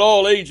 throughout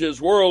all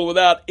ages, world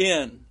without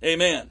end.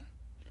 Amen.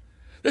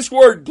 This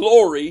word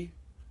glory,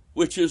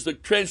 which is the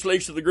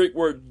translation of the Greek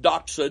word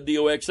doxa,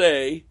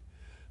 D-O-X-A,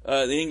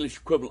 the English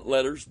equivalent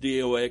letters,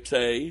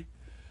 D-O-X-A,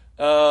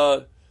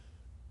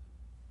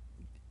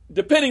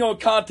 depending on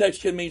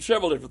context, can mean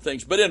several different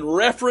things. But in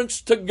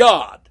reference to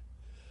God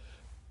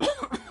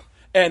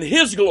and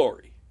his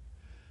glory,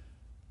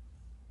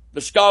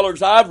 the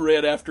scholars I've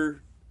read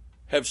after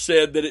have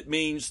said that it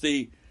means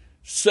the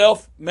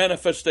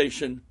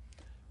self-manifestation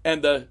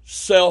and the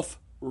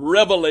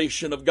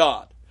self-revelation of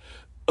God.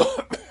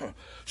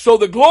 So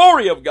the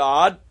glory of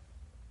God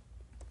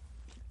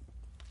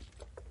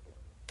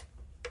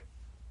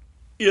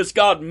is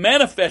God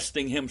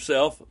manifesting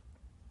himself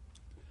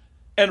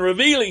and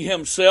revealing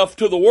himself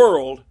to the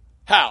world.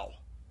 How?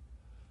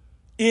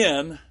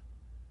 In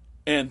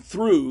and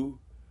through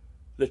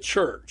the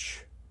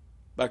church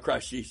by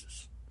Christ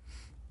Jesus.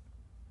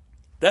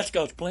 That's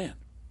God's plan.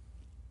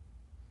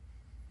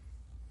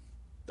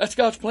 That's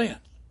God's plan.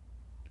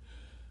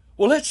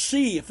 Well, let's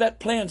see if that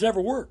plan's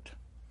ever worked.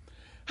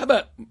 How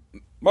about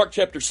Mark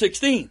chapter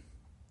 16,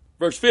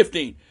 verse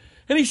 15?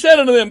 And he said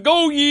unto them,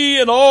 Go ye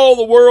in all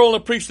the world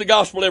and preach the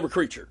gospel to every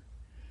creature.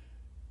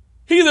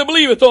 He that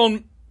believeth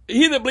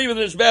and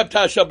is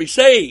baptized shall be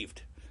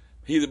saved.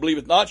 He that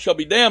believeth not shall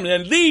be damned.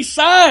 And these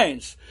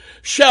signs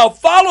shall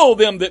follow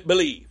them that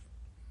believe.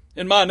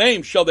 In my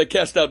name shall they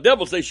cast out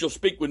devils. They shall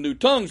speak with new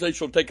tongues. They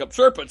shall take up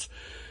serpents.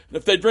 And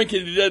if they drink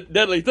any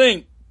deadly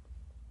thing,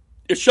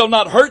 it shall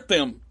not hurt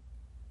them.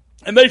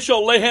 And they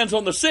shall lay hands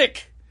on the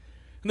sick,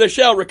 and they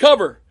shall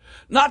recover.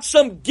 Not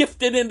some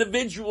gifted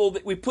individual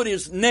that we put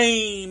his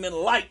name in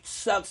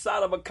lights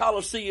outside of a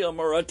coliseum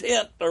or a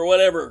tent or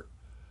whatever.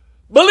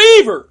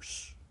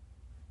 Believers.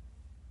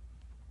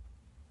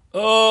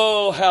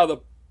 Oh, how the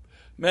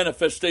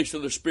manifestation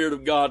of the Spirit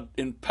of God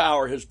in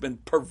power has been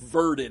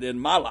perverted in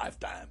my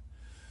lifetime.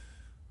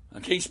 I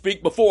can't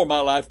speak before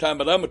my lifetime,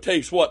 but I'm going to tell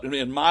you what,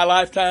 in my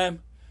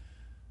lifetime,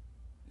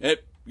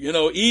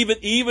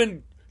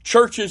 even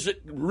churches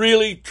that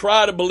really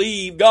try to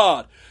believe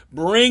God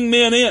bring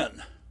men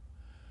in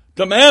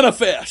to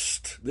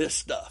manifest this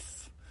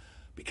stuff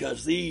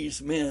because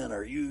these men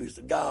are used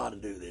of God to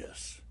do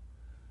this.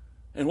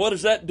 And what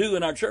does that do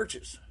in our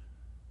churches?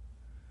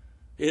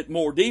 It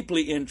more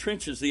deeply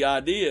entrenches the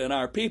idea in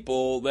our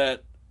people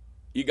that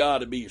you got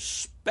to be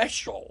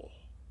special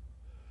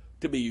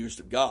to be used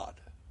of God.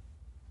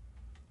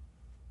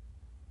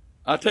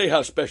 I'll tell you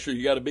how special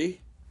you got to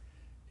be.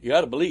 You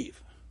got to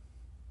believe.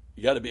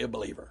 You got to be a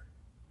believer.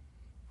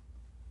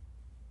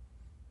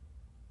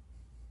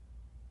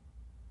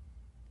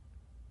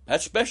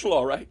 That's special,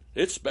 all right.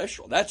 It's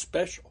special. That's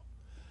special.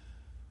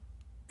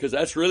 Because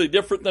that's really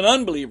different than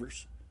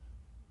unbelievers.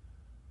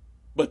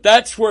 But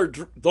that's where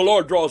the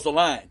Lord draws the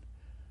line.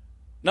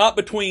 Not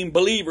between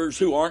believers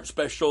who aren't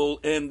special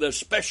and the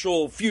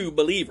special few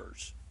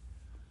believers.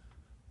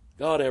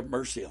 God have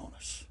mercy on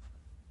us.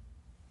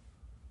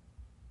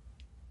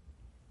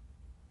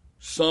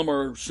 Some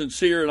are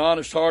sincere and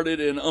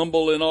honest-hearted and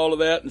humble and all of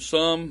that, and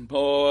some,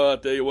 I'll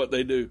tell you what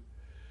they do.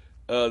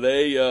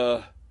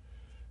 I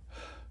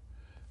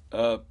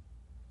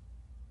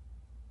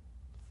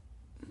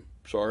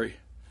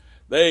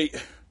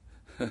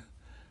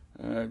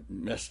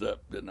messed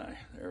up, didn't I?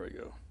 There we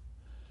go.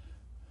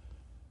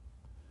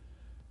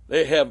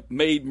 They have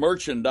made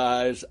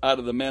merchandise out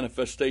of the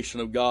manifestation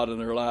of God in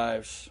their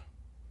lives.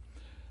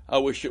 I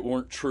wish it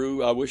weren't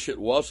true. I wish it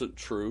wasn't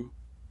true,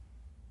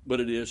 but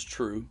it is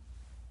true.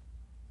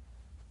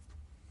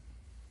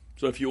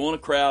 So if you want a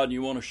crowd and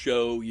you want a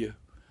show, you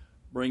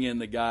bring in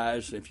the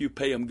guys. If you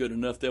pay them good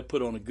enough, they'll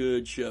put on a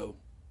good show.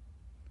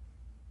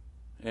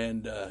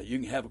 And you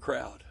can have a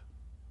crowd.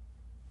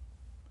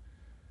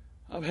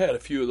 I've had a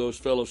few of those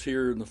fellows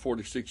here in the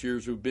 46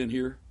 years who've been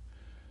here.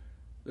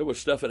 There was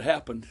stuff that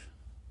happened.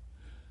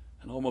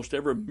 And almost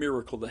every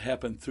miracle that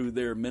happened through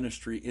their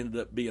ministry ended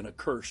up being a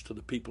curse to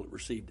the people that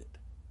received it.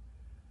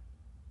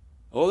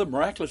 Oh, the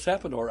miraculous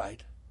happened all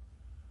right.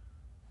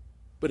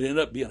 But it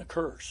ended up being a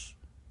curse.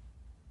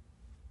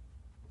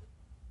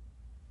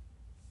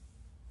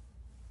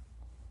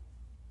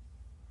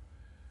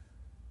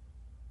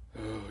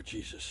 Oh,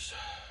 Jesus.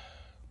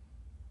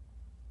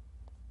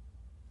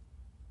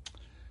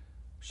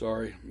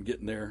 Sorry, I'm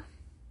getting there.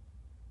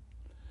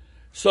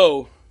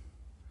 So,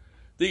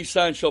 these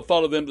signs shall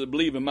follow them that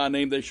believe in my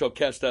name. They shall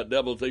cast out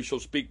devils. They shall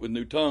speak with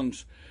new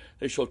tongues.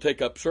 They shall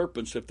take up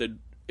serpents.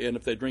 and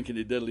if they drink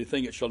any deadly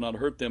thing, it shall not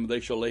hurt them. They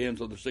shall lay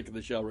hands on the sick, and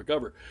they shall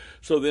recover.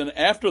 So then,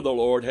 after the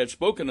Lord had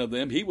spoken of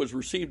them, he was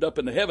received up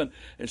into heaven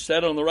and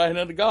sat on the right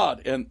hand of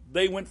God, and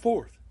they went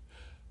forth.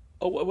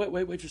 Oh,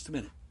 wait just a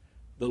minute.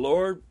 The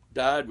Lord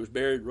died, was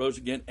buried, rose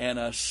again, and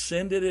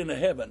ascended into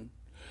heaven.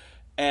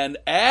 And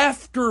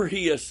after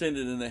he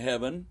ascended into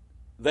heaven,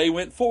 they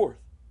went forth.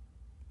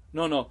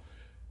 No.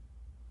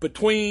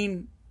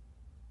 Between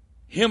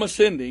him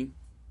ascending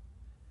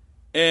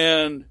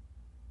and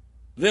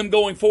them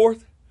going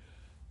forth,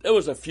 there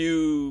was a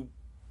few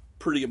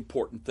pretty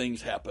important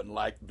things happened,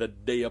 like the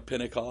day of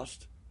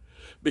Pentecost.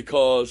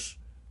 Because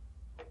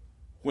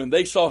when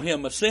they saw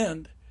him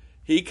ascend,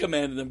 he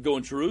commanded them to go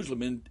in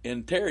Jerusalem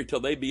and tarry till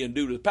they be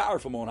endued with power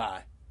from on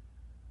high.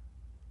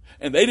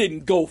 And they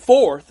didn't go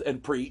forth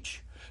and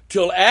preach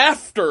till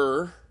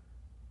after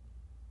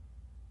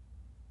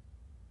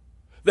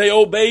they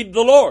obeyed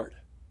the Lord.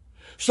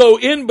 So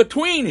in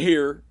between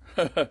here,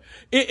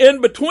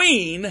 in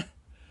between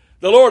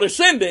the Lord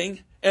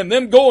ascending and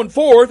them going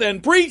forth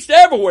and preached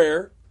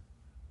everywhere,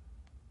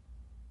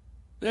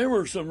 there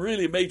were some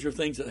really major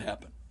things that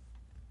happened.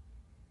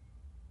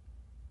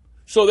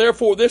 So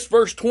therefore, this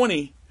verse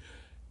 20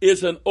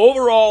 is an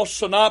overall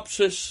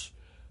synopsis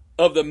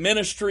of the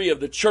ministry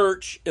of the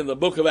church in the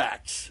book of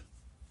Acts.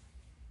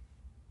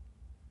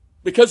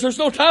 Because there's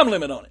no time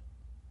limit on it.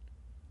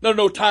 There's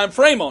no time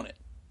frame on it.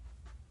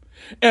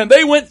 And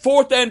they went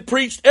forth and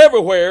preached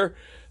everywhere,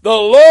 the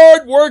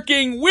Lord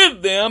working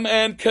with them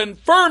and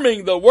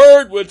confirming the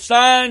word with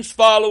signs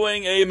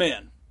following.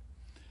 Amen.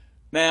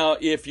 Now,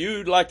 if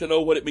you'd like to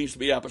know what it means to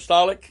be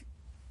apostolic,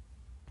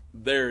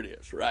 there it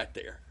is, right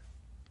there.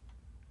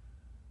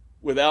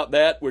 Without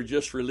that, we're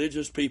just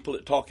religious people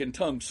that talk in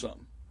tongues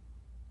some.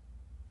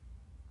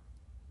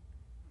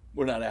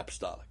 We're not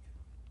apostolic.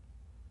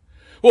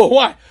 Well,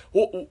 why?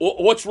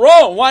 What's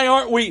wrong? Why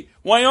aren't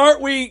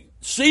we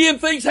seeing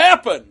things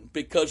happen?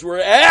 Because we're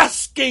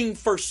asking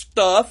for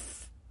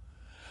stuff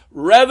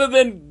rather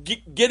than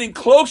getting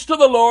close to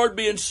the Lord,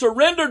 being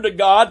surrendered to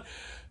God,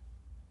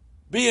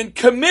 being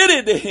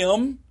committed to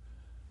him,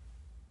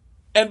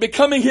 and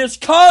becoming his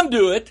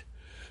conduit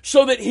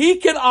so that he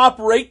can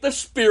operate the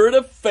spirit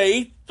of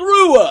faith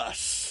through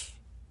us.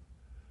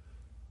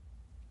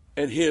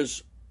 And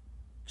his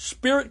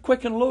spirit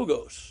quickened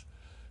logos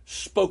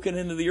spoken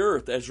into the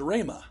earth as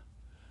rhema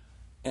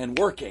and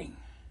working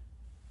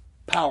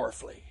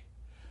powerfully.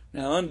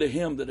 Now unto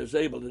him that is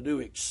able to do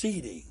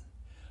exceeding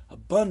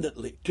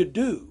abundantly, to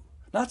do,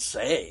 not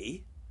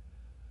say.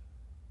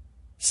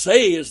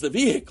 Say is the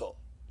vehicle.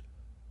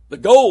 The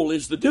goal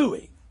is the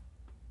doing.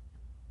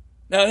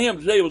 Now him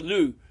that is able to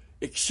do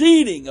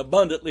exceeding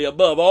abundantly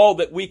above all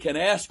that we can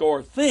ask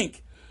or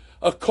think,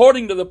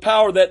 according to the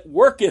power that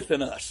worketh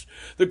in us.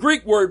 The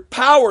Greek word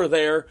power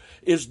there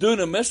is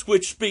dunamis,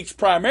 which speaks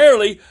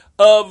primarily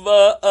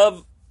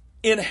of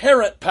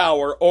inherent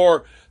power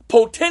or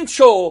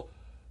potential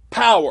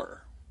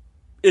power.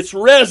 It's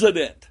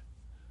resident,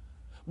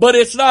 but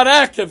it's not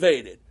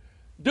activated.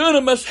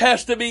 Dunamis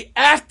has to be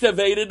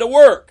activated to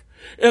work.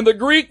 And the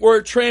Greek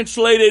word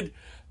translated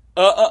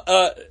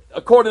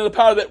according to the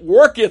power that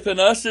worketh in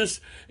us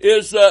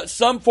is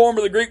some form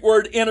of the Greek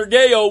word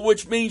energeo,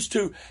 which means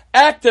to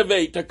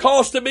activate, to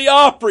cause to be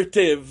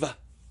operative.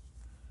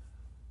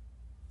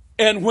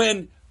 And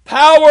when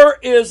power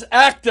is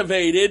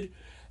activated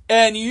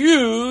and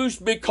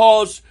used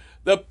because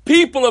the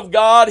people of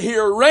God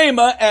hear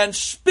rhema and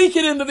speak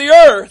it into the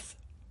earth,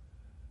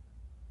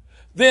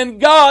 then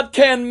God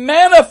can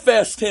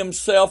manifest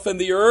himself in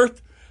the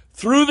earth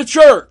through the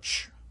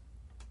church.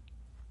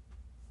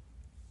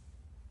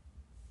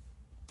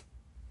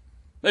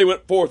 They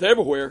went forth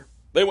everywhere.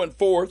 They went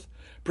forth,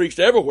 preached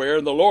everywhere,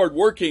 and the Lord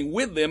working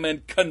with them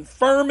and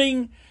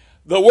confirming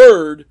the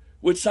word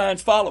with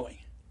signs following.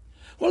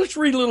 Well, let's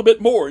read a little bit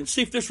more and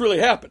see if this really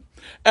happened.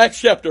 Acts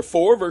chapter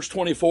 4, verse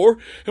 24.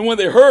 And when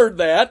they heard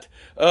that,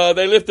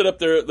 they lifted up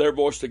their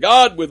voice to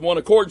God with one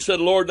accord and said,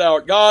 Lord, thou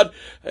art God,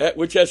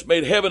 which hast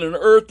made heaven and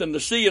earth and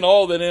the sea and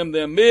all that in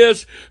them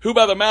is, who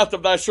by the mouth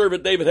of thy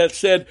servant David hath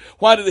said,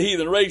 why do the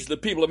heathen rage, the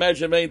people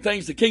imagine vain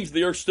things? The kings of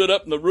the earth stood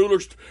up, and the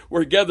rulers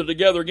were gathered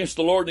together against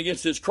the Lord and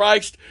against his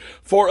Christ.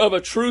 For of a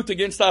truth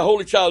against thy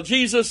holy child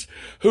Jesus,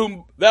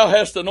 whom thou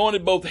hast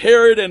anointed, both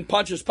Herod and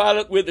Pontius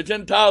Pilate with the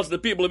Gentiles and the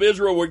people of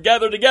Israel were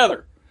gathered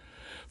together,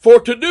 for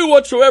to do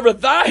whatsoever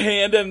thy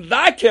hand and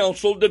thy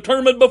counsel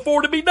determined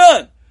before to be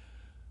done.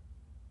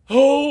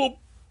 Oh,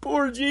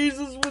 poor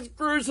Jesus was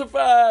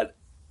crucified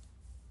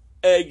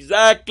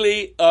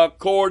exactly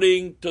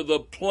according to the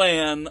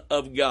plan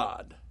of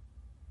God.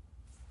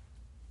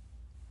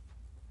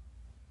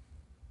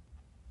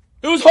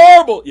 It was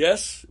horrible.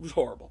 Yes, it was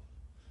horrible.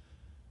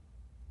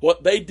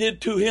 What they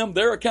did to him,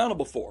 they're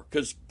accountable for,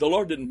 because the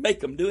Lord didn't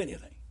make them do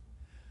anything.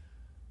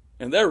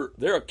 And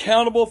they're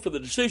accountable for the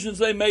decisions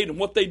they made and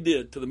what they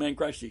did to the man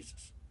Christ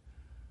Jesus.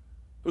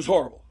 It was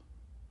horrible.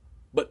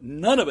 But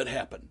none of it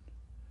happened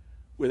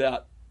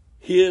without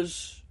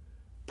his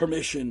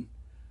permission,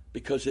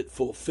 because it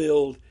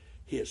fulfilled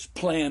his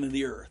plan in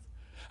the earth.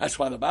 That's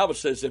why the Bible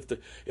says if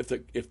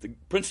the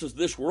princes of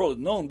this world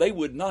had known, they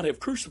would not have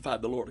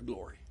crucified the Lord of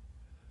glory.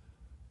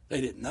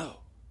 They didn't know.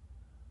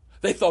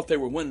 They thought they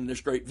were winning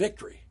this great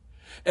victory.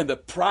 And the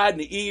pride and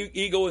the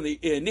ego and the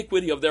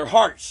iniquity of their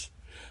hearts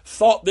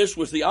thought this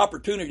was the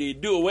opportunity to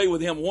do away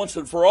with him once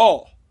and for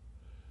all.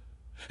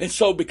 And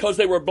so because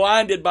they were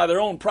blinded by their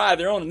own pride,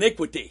 their own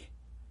iniquity,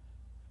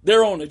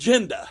 their own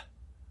agenda,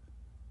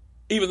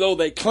 even though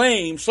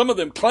some of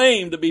them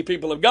claimed to be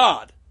people of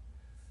God,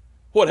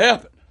 what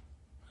happened?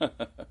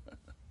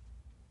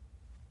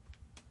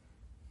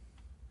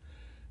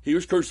 He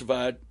was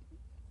crucified.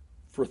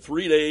 For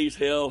 3 days,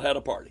 hell had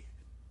a party.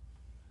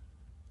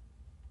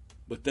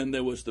 But then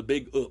there was the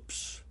big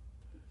oops.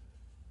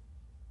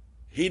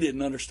 He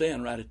didn't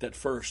understand right at that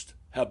first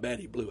how bad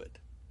he blew it.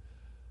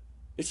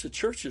 It's the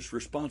church's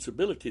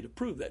responsibility to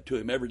prove that to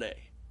him every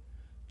day.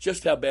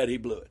 Just how bad he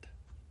blew it.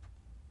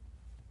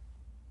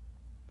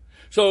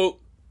 So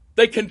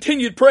they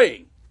continued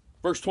praying.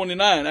 Verse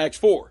 29, Acts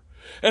 4.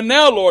 And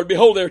now, Lord,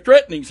 behold their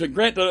threatenings, and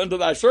grant unto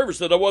thy servants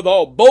that with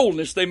all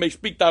boldness they may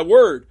speak thy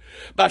word,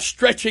 by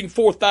stretching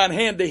forth thine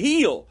hand to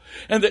heal,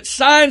 and that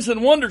signs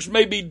and wonders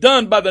may be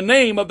done by the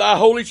name of thy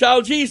holy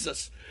child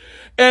Jesus.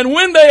 And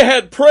when they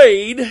had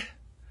prayed,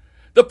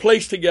 the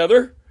place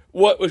together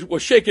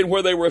was shaken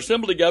where they were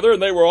assembled together,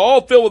 and they were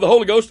all filled with the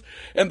Holy Ghost,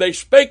 and they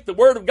spake the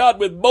word of God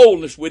with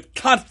boldness, with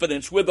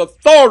confidence, with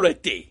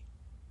authority.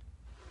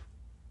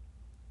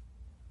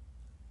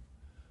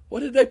 What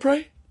did they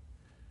pray?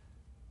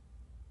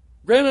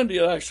 Grant unto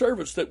thy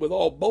servants that with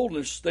all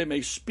boldness they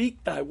may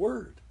speak thy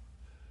word.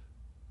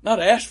 Not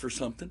ask for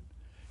something.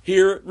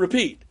 Hear,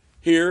 repeat.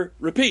 Hear,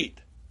 repeat.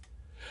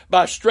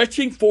 By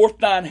stretching forth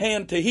thine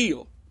hand to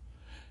heal,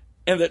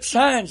 and that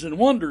signs and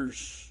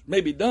wonders may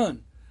be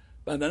done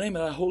by the name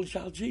of thy holy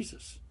child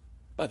Jesus.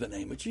 By the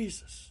name of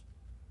Jesus.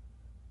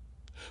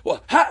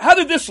 Well, how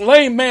did this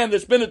lame man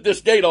that's been at this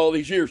gate all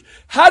these years,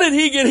 how did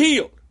he get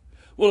healed?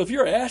 Well, if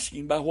you're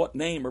asking by what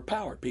name or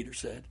power, Peter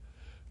said,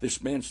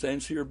 this man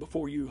stands here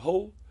before you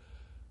whole,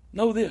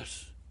 know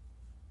this,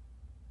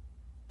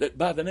 that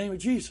by the name of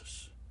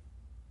Jesus,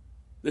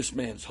 this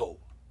man's whole.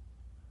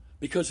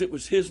 Because it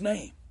was his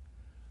name,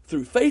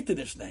 through faith in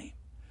his name,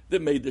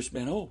 that made this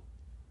man whole.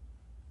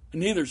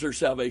 And neither is there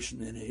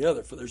salvation in any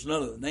other, for there's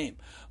none other name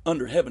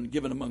under heaven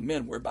given among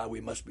men whereby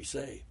we must be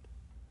saved.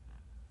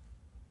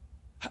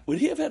 Would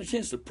he have had a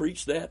chance to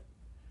preach that?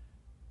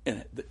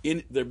 And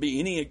there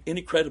be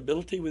any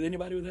credibility with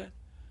anybody with that?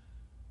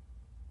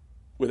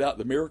 Without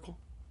the miracle?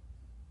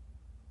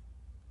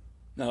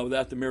 No,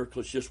 without the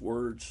miracle, it's just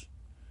words.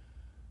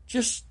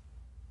 Just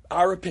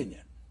our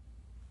opinion.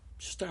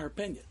 Just our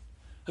opinion.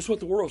 That's what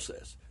the world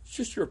says. It's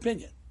just your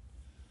opinion.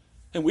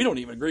 And we don't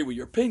even agree with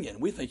your opinion.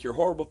 We think you're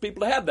horrible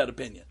people to have that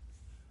opinion.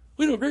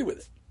 We don't agree with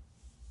it.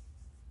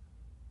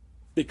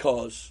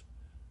 Because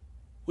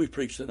we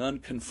preach an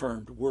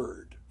unconfirmed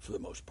word for the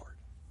most part.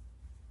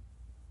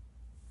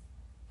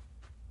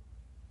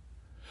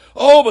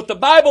 Oh, but the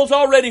Bible's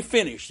already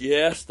finished.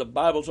 Yes, the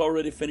Bible's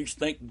already finished.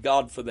 Thank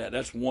God for that.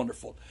 That's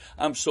wonderful.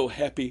 I'm so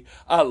happy.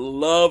 I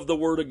love the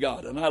Word of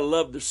God, and I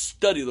love to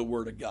study the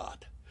Word of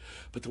God.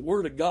 But the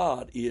Word of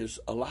God is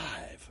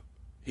alive,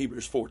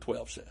 Hebrews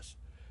 4:12 says.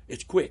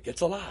 It's quick.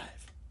 It's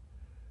alive.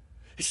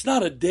 It's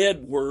not a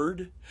dead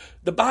word.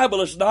 The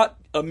Bible is not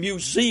a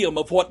museum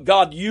of what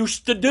God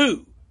used to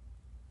do.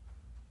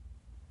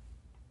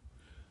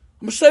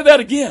 I'm going to say that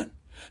again.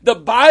 The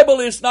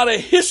Bible is not a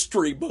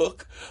history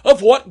book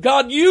of what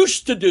God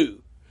used to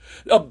do.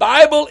 The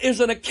Bible is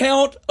an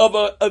account of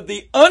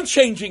the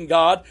unchanging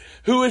God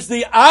who is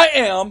the I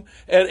am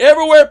and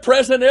everywhere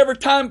present, every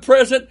time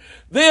present,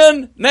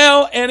 then,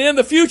 now, and in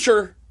the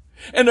future.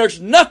 And there's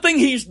nothing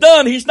He's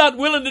done He's not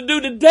willing to do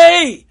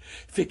today.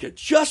 If He could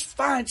just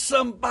find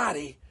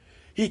somebody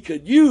He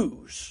could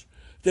use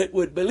that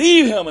would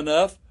believe Him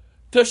enough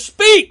to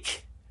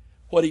speak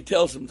what He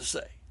tells them to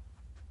say.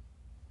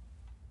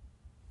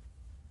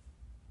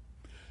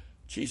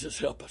 Jesus,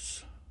 help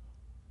us.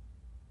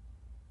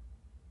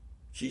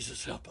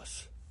 Jesus, help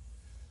us.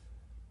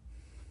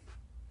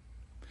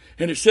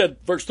 And it said,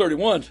 verse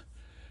 31,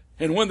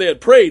 and when they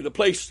had prayed, the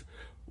place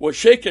was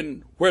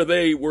shaken where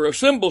they were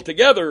assembled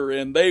together,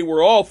 and they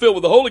were all filled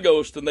with the Holy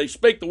Ghost, and they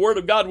spake the word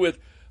of God with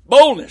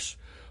boldness.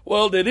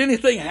 Well, did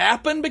anything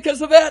happen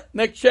because of that?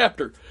 Next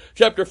chapter,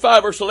 chapter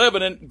 5, verse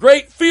 11, and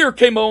great fear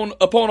came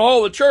upon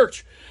all the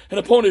church, and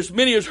upon as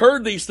many as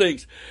heard these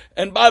things.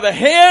 And by the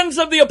hands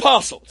of the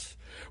apostles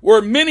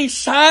were many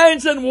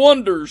signs and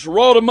wonders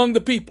wrought among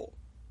the people.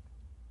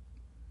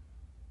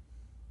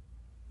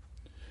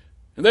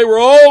 And they were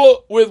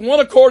all with one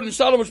accord in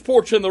Solomon's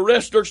porch, and the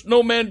rest durst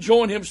no man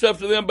join himself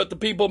to them, but the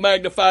people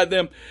magnified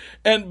them.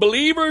 And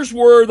believers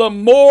were the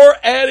more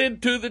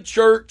added to the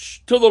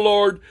church, to the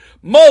Lord,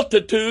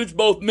 multitudes,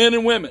 both men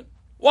and women.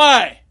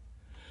 Why?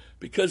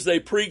 Because they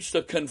preached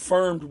a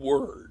confirmed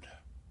word.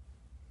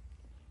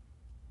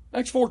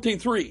 Acts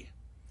 14:3.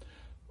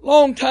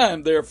 Long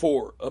time,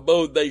 therefore,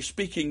 abode they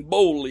speaking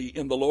boldly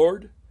in the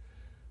Lord,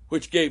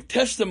 which gave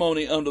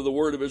testimony unto the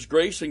word of His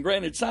grace, and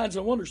granted signs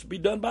and wonders to be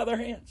done by their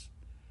hands.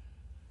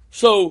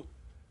 So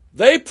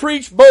they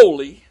preached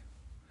boldly,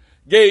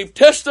 gave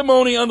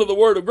testimony unto the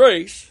word of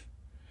grace,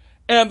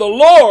 and the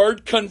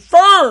Lord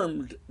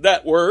confirmed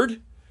that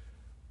word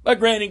by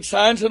granting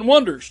signs and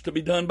wonders to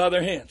be done by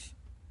their hands.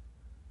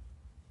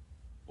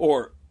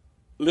 Or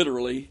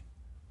literally,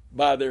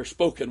 by their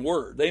spoken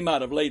word. They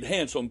might have laid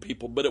hands on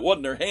people, but it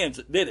wasn't their hands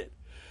that did it.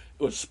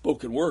 It was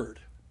spoken word.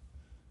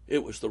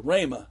 It was the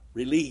rhema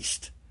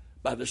released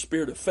by the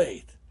spirit of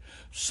faith.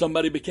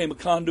 Somebody became a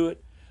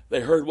conduit.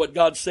 They heard what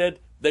God said.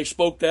 They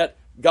spoke that.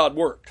 God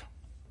worked.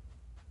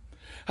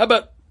 How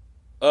about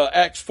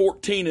Acts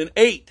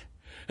 14:8?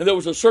 And there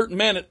was a certain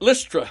man at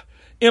Lystra,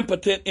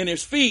 impotent in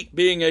his feet,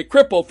 being a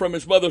cripple from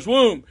his mother's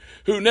womb,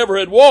 who never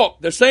had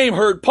walked. The same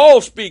heard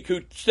Paul speak,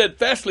 who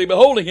steadfastly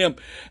beholding him,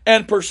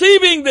 and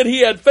perceiving that he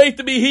had faith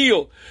to be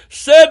healed,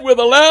 said with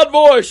a loud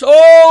voice,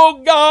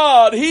 "Oh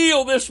God,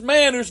 heal this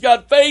man who's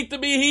got faith to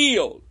be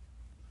healed."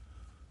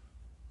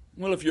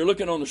 Well, if you're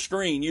looking on the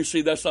screen, you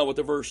see that's not what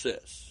the verse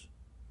says.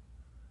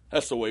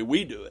 That's the way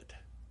we do it.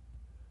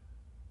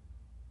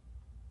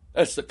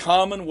 That's the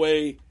common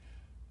way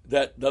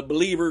that the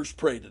believers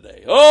pray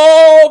today.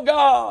 Oh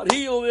God,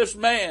 heal this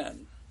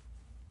man.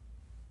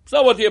 It's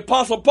not what the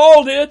Apostle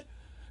Paul did,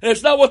 and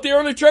it's not what the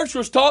early church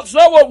was taught. It's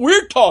not what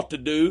we're taught to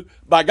do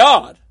by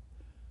God.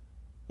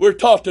 We're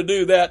taught to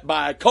do that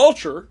by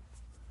culture.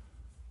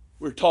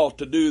 We're taught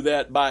to do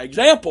that by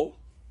example.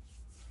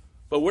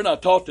 But we're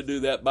not taught to do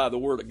that by the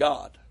Word of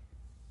God.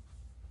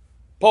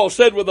 Paul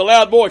said with a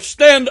loud voice,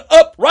 "Stand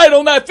up right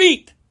on thy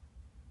feet."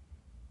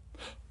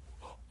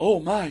 Oh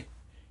my,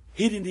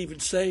 he didn't even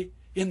say,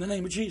 "In the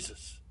name of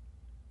Jesus."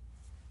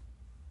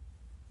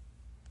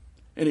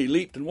 And he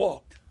leaped and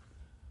walked.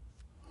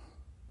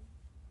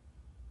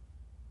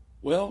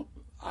 Well,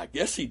 I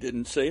guess he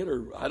didn't say it,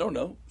 or I don't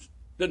know.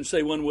 Doesn't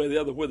say one way or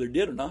the other whether he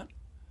did or not.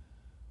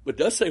 But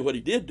does say what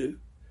he did do.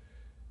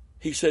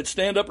 He said,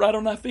 "Stand up right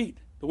on thy feet."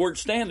 The word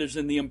stand is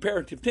in the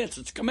imperative tense.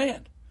 It's a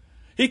command.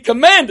 He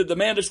commanded the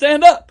man to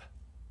stand up.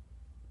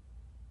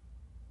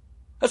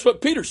 That's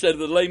what Peter said to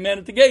the lame man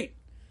at the gate.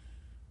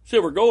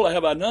 "Silver or gold I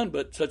have I none,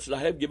 but such as I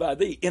have give I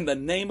thee. In the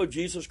name of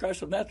Jesus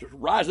Christ of Nazareth,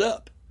 rise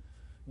up."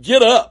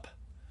 Get up.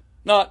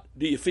 Not,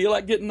 do you feel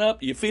like getting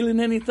up? Are you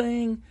feeling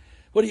anything?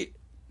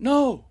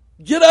 No.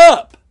 Get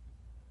up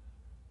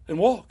and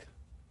walk.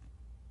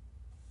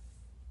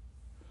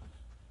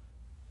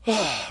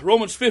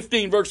 Romans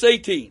 15, verse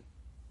 18.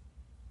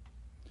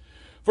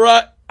 "For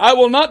I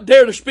will not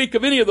dare to speak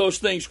of any of those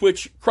things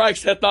which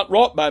Christ hath not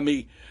wrought by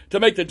me, to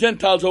make the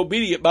Gentiles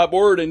obedient by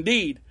word and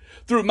deed,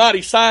 through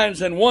mighty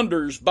signs and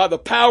wonders, by the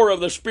power of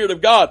the Spirit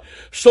of God,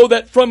 so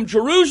that from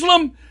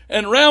Jerusalem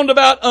and round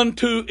about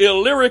unto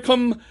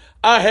Illyricum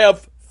I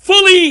have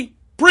fully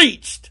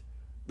preached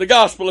the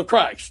gospel of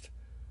Christ."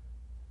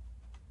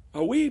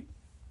 Are we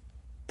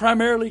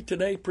primarily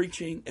today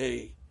preaching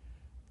a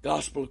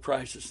gospel of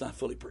Christ that's not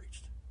fully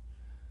preached?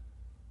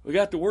 We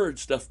got the word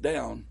stuffed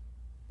down,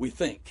 we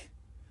think,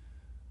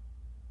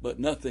 but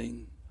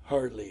nothing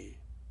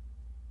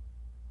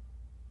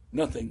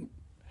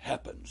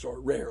happens, or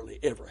rarely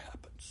ever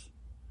happens.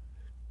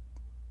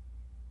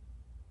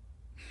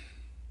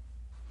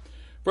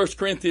 1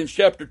 Corinthians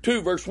chapter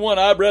 2, verse 1,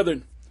 I,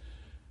 brethren,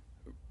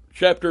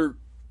 1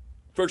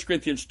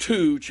 Corinthians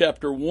 2,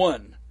 chapter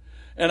 1.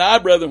 "And I,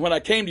 brethren, when I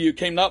came to you,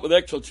 came not with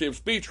excellency of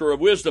speech or of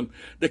wisdom,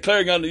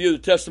 declaring unto you the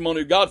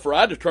testimony of God. For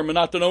I determined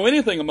not to know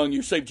anything among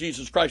you, save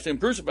Jesus Christ him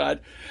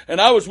crucified. And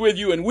I was with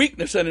you in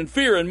weakness and in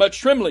fear and much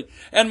trembling.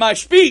 And my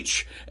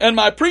speech and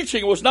my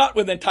preaching was not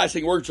with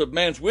enticing words of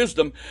man's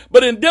wisdom,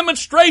 but in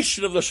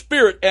demonstration of the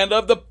Spirit and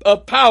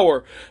of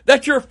power,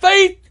 that your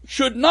faith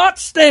should not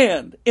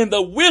stand in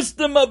the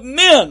wisdom of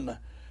men,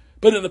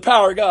 but in the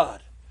power of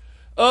God."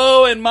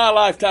 Oh, in my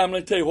lifetime,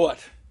 let me tell you what.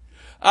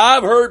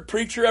 I've heard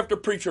preacher after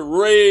preacher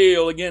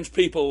rail against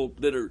people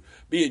that are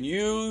being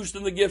used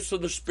in the gifts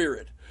of the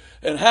Spirit,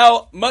 and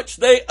how much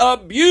they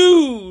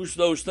abuse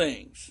those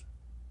things.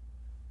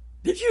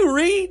 Did you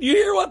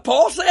hear what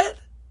Paul said?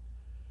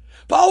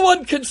 Paul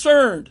wasn't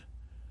concerned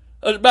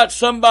about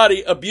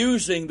somebody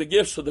abusing the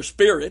gifts of the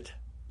Spirit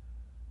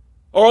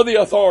or the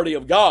authority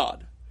of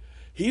God.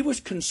 He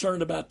was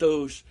concerned about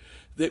those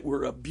that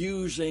were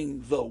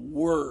abusing the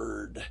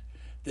word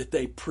that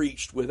they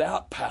preached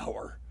without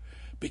power,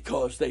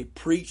 because they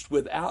preached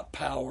without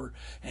power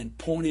and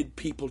pointed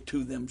people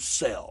to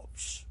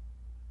themselves.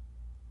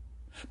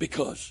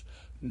 Because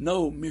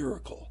no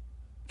miracle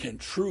can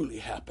truly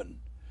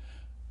happen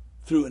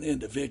through an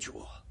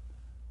individual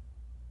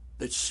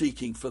that's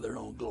seeking for their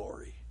own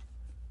glory.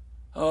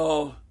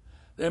 Oh,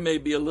 there may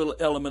be a little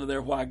element of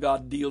there why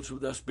God deals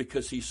with us,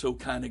 because he's so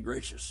kind and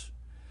gracious.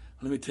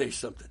 Let me tell you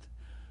something.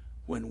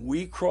 When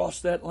we cross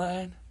that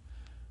line,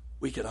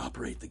 we can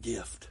operate the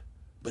gift,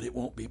 but it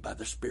won't be by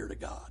the Spirit of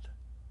God.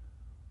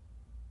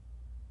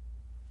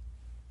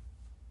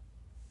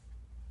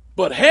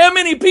 But how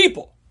many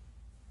people,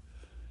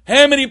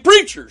 how many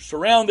preachers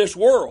around this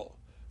world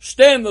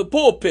stand in the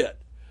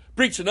pulpit,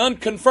 preach an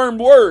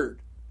unconfirmed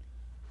word,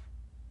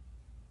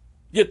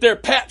 get their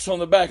pats on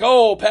the back?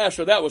 "Oh,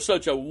 Pastor, that was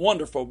such a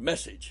wonderful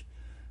message.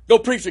 Go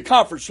preach a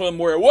conference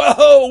somewhere.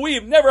 Whoa,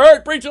 we've never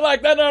heard preaching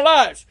like that in our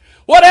lives.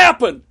 What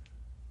happened?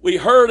 We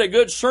heard a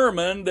good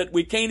sermon that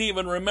we can't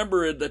even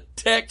remember the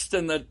text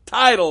and the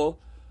title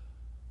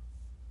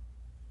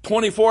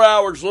 24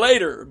 hours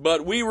later,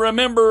 but we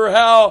remember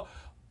how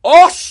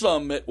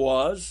awesome it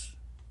was.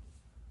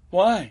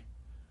 Why?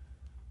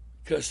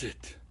 Because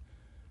it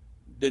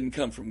didn't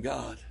come from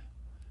God.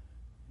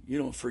 You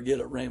don't forget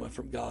a rhema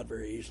from God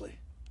very easily.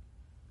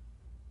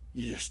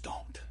 You just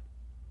don't.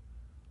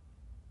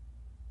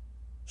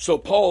 So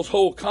Paul's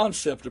whole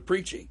concept of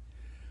preaching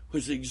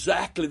was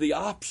exactly the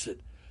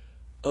opposite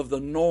of the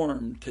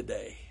norm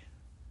today.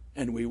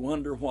 And we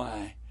wonder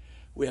why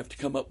we have to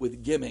come up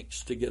with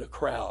gimmicks to get a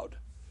crowd,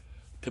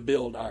 to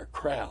build our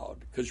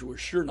crowd, because we're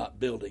sure not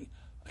building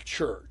a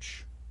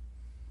church.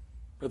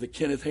 Brother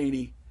Kenneth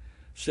Haney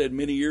said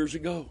many years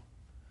ago,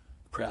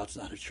 a crowd's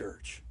not a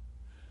church.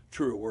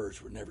 Truer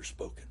words were never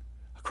spoken.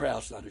 A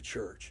crowd's not a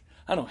church.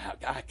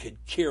 I could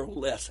care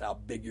less how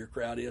big your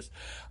crowd is.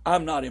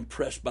 I'm not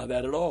impressed by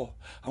that at all.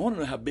 I want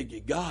to know how big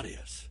your God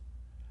is.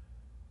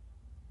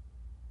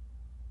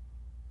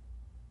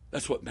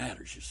 That's what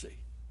matters, you see.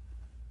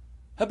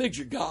 How big's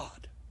your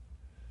God?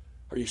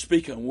 Are you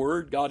speaking a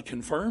word God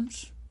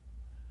confirms?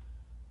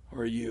 Or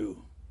are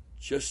you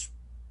just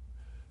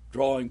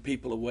drawing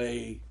people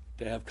away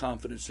to have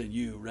confidence in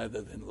you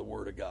rather than the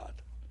Word of God?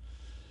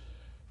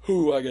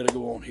 I got to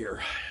go on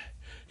here.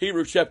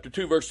 Hebrews chapter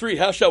 2, verse 3,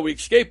 how shall we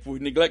escape if we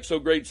neglect so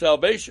great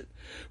salvation,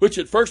 which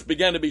at first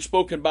began to be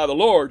spoken by the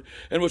Lord,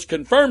 and was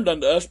confirmed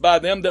unto us by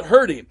them that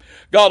heard him?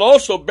 God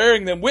also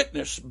bearing them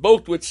witness,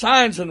 both with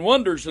signs and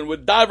wonders, and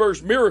with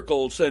divers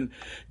miracles, and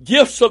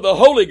gifts of the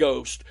Holy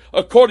Ghost,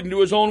 according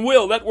to his own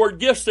will. That word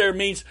gifts there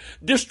means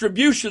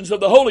distributions of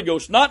the Holy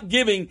Ghost, not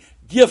giving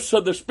gifts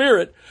of the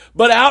Spirit,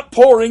 but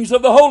outpourings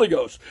of the Holy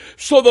Ghost.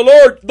 So the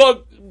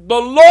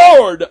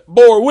Lord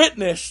bore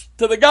witness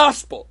to the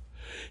gospel.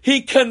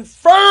 He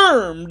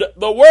confirmed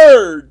the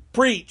word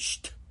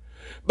preached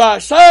by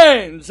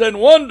signs and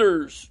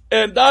wonders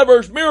and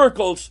divers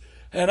miracles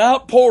and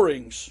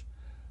outpourings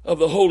of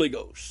the Holy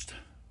Ghost.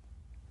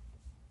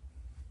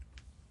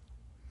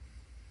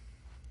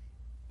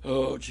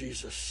 Oh,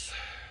 Jesus.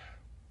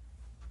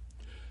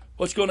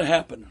 What's going to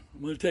happen?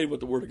 I'm going to tell you what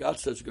the Word of God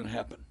says is going to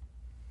happen.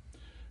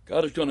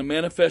 God is going to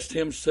manifest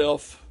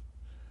himself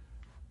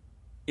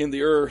in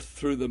the earth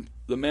through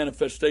the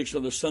manifestation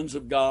of the sons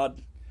of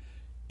God,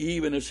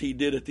 even as he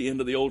did at the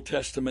end of the Old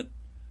Testament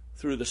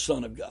through the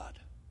Son of God.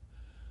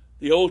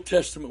 The Old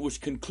Testament was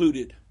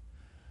concluded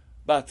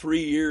by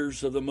 3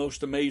 years of the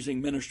most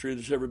amazing ministry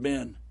there's ever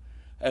been,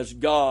 as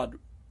God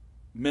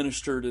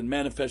ministered and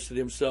manifested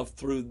himself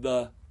through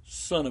the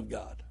Son of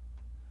God.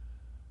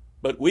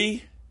 But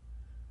we,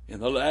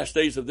 in the last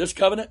days of this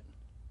covenant,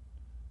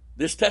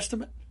 this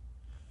testament,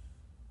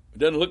 it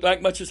doesn't look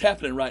like much is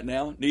happening right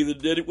now. Neither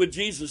did it with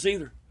Jesus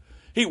either.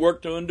 He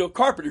worked into a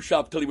carpenter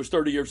shop till he was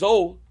 30 years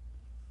old.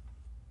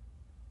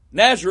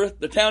 Nazareth,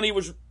 the town he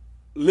was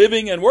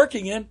living and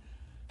working in,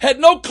 had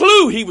no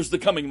clue he was the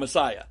coming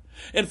Messiah.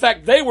 In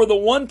fact, they were the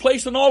one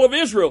place in all of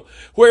Israel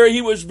where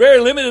he was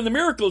very limited in the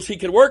miracles he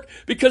could work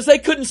because they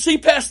couldn't see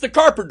past the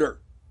carpenter.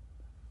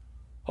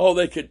 All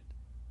they could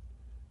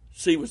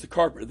see was the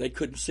carpenter. They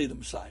couldn't see the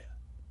Messiah.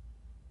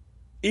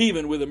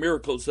 Even with the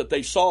miracles that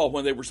they saw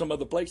when they were some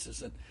other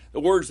places. And the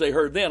words they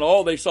heard then,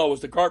 all they saw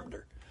was the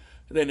carpenter.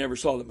 They never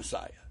saw the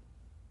Messiah.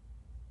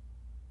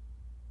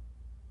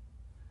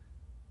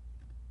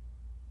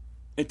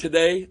 And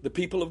today, the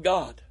people of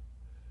God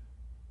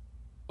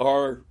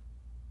are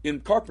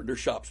in carpenter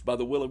shops by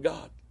the will of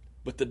God.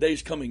 But the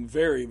day's coming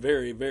very,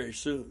 very, very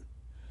soon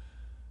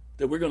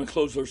that we're going to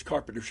close those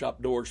carpenter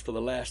shop doors for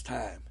the last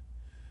time.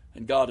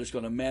 And God is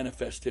going to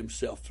manifest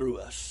himself through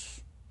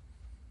us.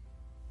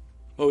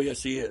 Oh,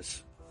 yes, he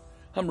is.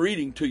 I'm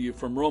reading to you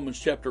from Romans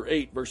chapter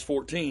 8, verse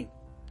 14.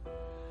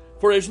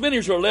 For as many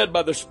as are led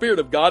by the Spirit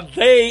of God,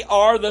 they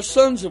are the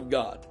sons of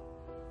God.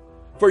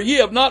 For ye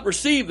have not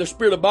received the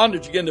spirit of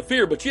bondage again to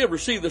fear, but ye have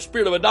received the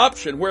spirit of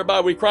adoption,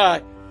 whereby we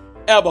cry,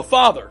 Abba,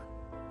 Father.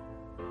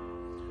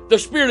 The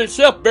Spirit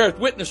itself beareth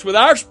witness with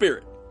our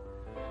spirit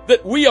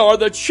that we are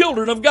the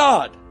children of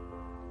God.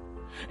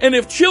 And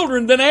if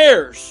children, then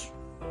heirs,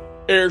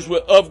 heirs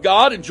of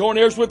God and joint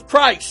heirs with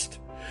Christ.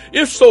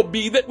 If so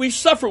be that we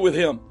suffer with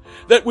him,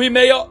 that we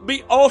may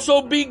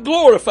also be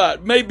glorified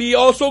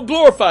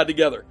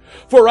together.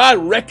 For I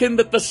reckon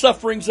that the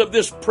sufferings of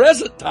this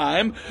present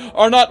time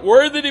are not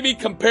worthy to be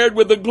compared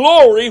with the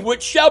glory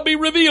which shall be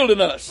revealed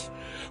in us.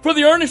 For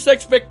the earnest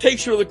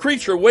expectation of the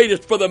creature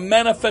waiteth for the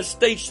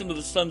manifestation of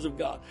the sons of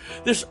God.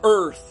 This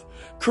earth,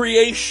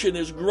 creation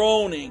is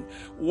groaning,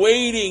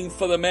 waiting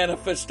for the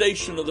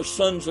manifestation of the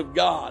sons of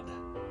God.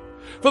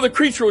 For the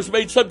creature was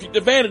made subject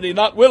to vanity,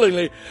 not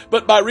willingly,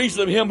 but by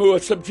reason of him who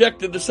hath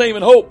subjected the same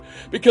in hope,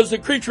 because the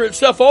creature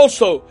itself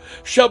also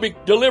shall be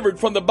delivered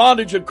from the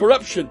bondage of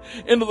corruption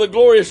into the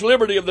glorious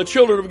liberty of the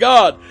children of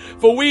God.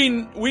 For we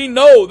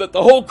know that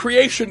the whole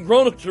creation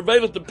groaneth,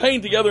 travaileth in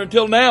pain together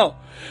until now.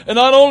 And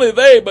not only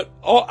they, but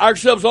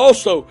ourselves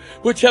also,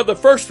 which have the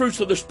first fruits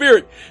of the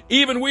Spirit,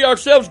 even we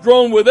ourselves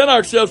groan within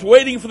ourselves,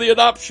 waiting for the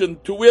adoption,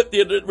 to wit,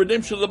 the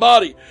redemption of the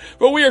body.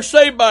 For we are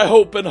saved by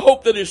hope, and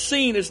hope that is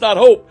seen is not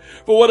hope.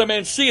 For what a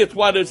man seeth,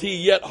 why does he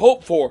yet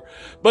hope for?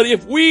 But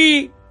if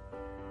we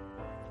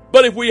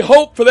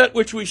hope for that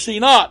which we see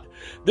not,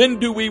 then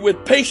do we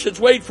with patience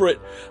wait for it.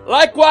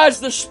 Likewise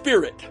the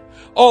Spirit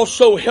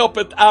also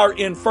helpeth our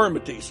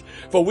infirmities.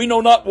 For we know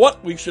not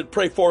what we should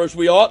pray for as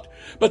we ought,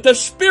 but the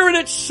Spirit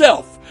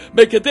itself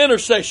maketh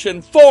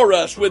intercession for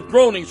us with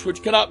groanings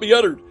which cannot be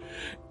uttered.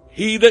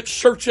 He that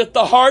searcheth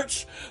the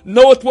hearts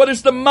knoweth what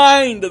is the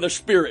mind of the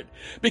Spirit,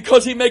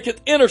 because he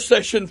maketh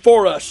intercession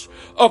for us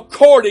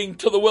according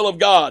to the will of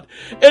God.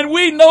 And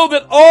we know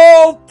that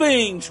all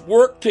things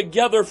work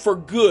together for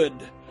good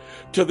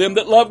to them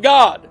that love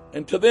God,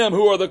 and to them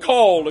who are the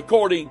called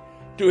according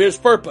to his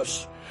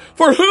purpose.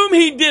 For whom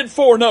he did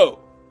foreknow,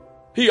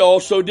 he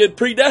also did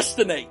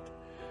predestinate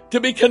to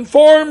be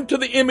conformed to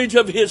the image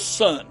of his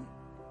Son,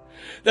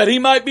 that he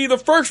might be the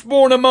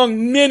firstborn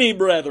among many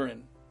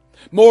brethren.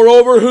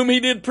 Moreover, whom he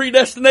did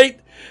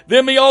predestinate,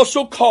 them he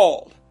also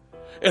called.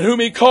 And whom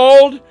he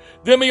called,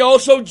 them he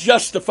also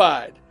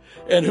justified.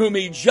 And whom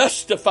he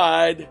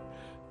justified,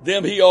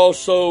 them he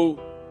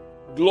also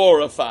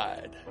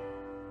glorified.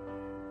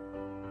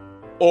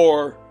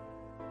 Or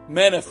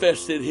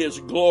manifested his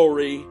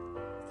glory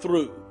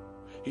through.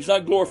 He's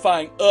not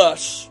glorifying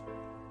us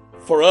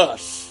for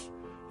us.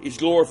 He's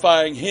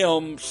glorifying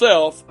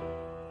himself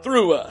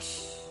through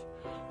us.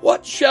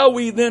 What shall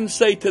we then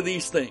say to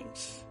these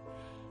things?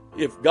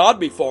 If God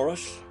be for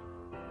us,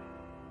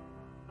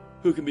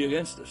 who can be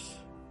against us?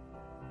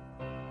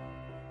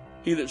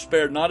 He that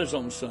spared not his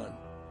own Son,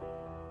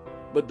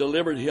 but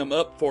delivered him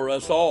up for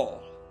us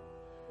all,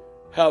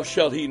 how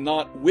shall he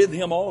not with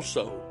him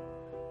also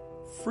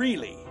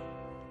freely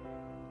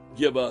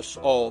give us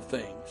all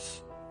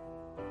things?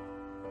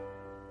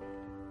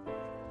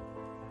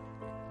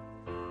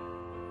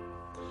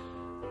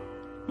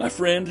 My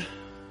friend,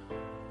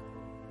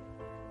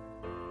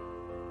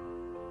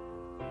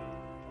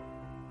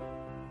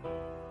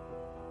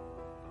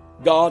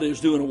 God is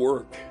doing a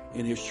work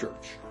in his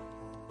church.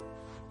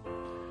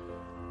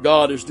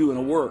 God is doing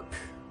a work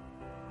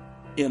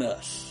in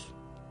us,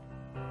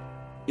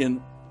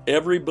 in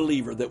every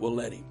believer that will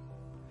let him.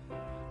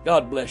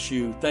 God bless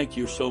you. Thank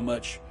you so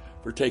much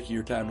for taking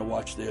your time to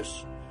watch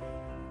this.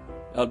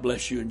 God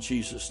bless you in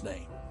Jesus'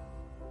 name.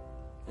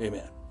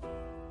 Amen.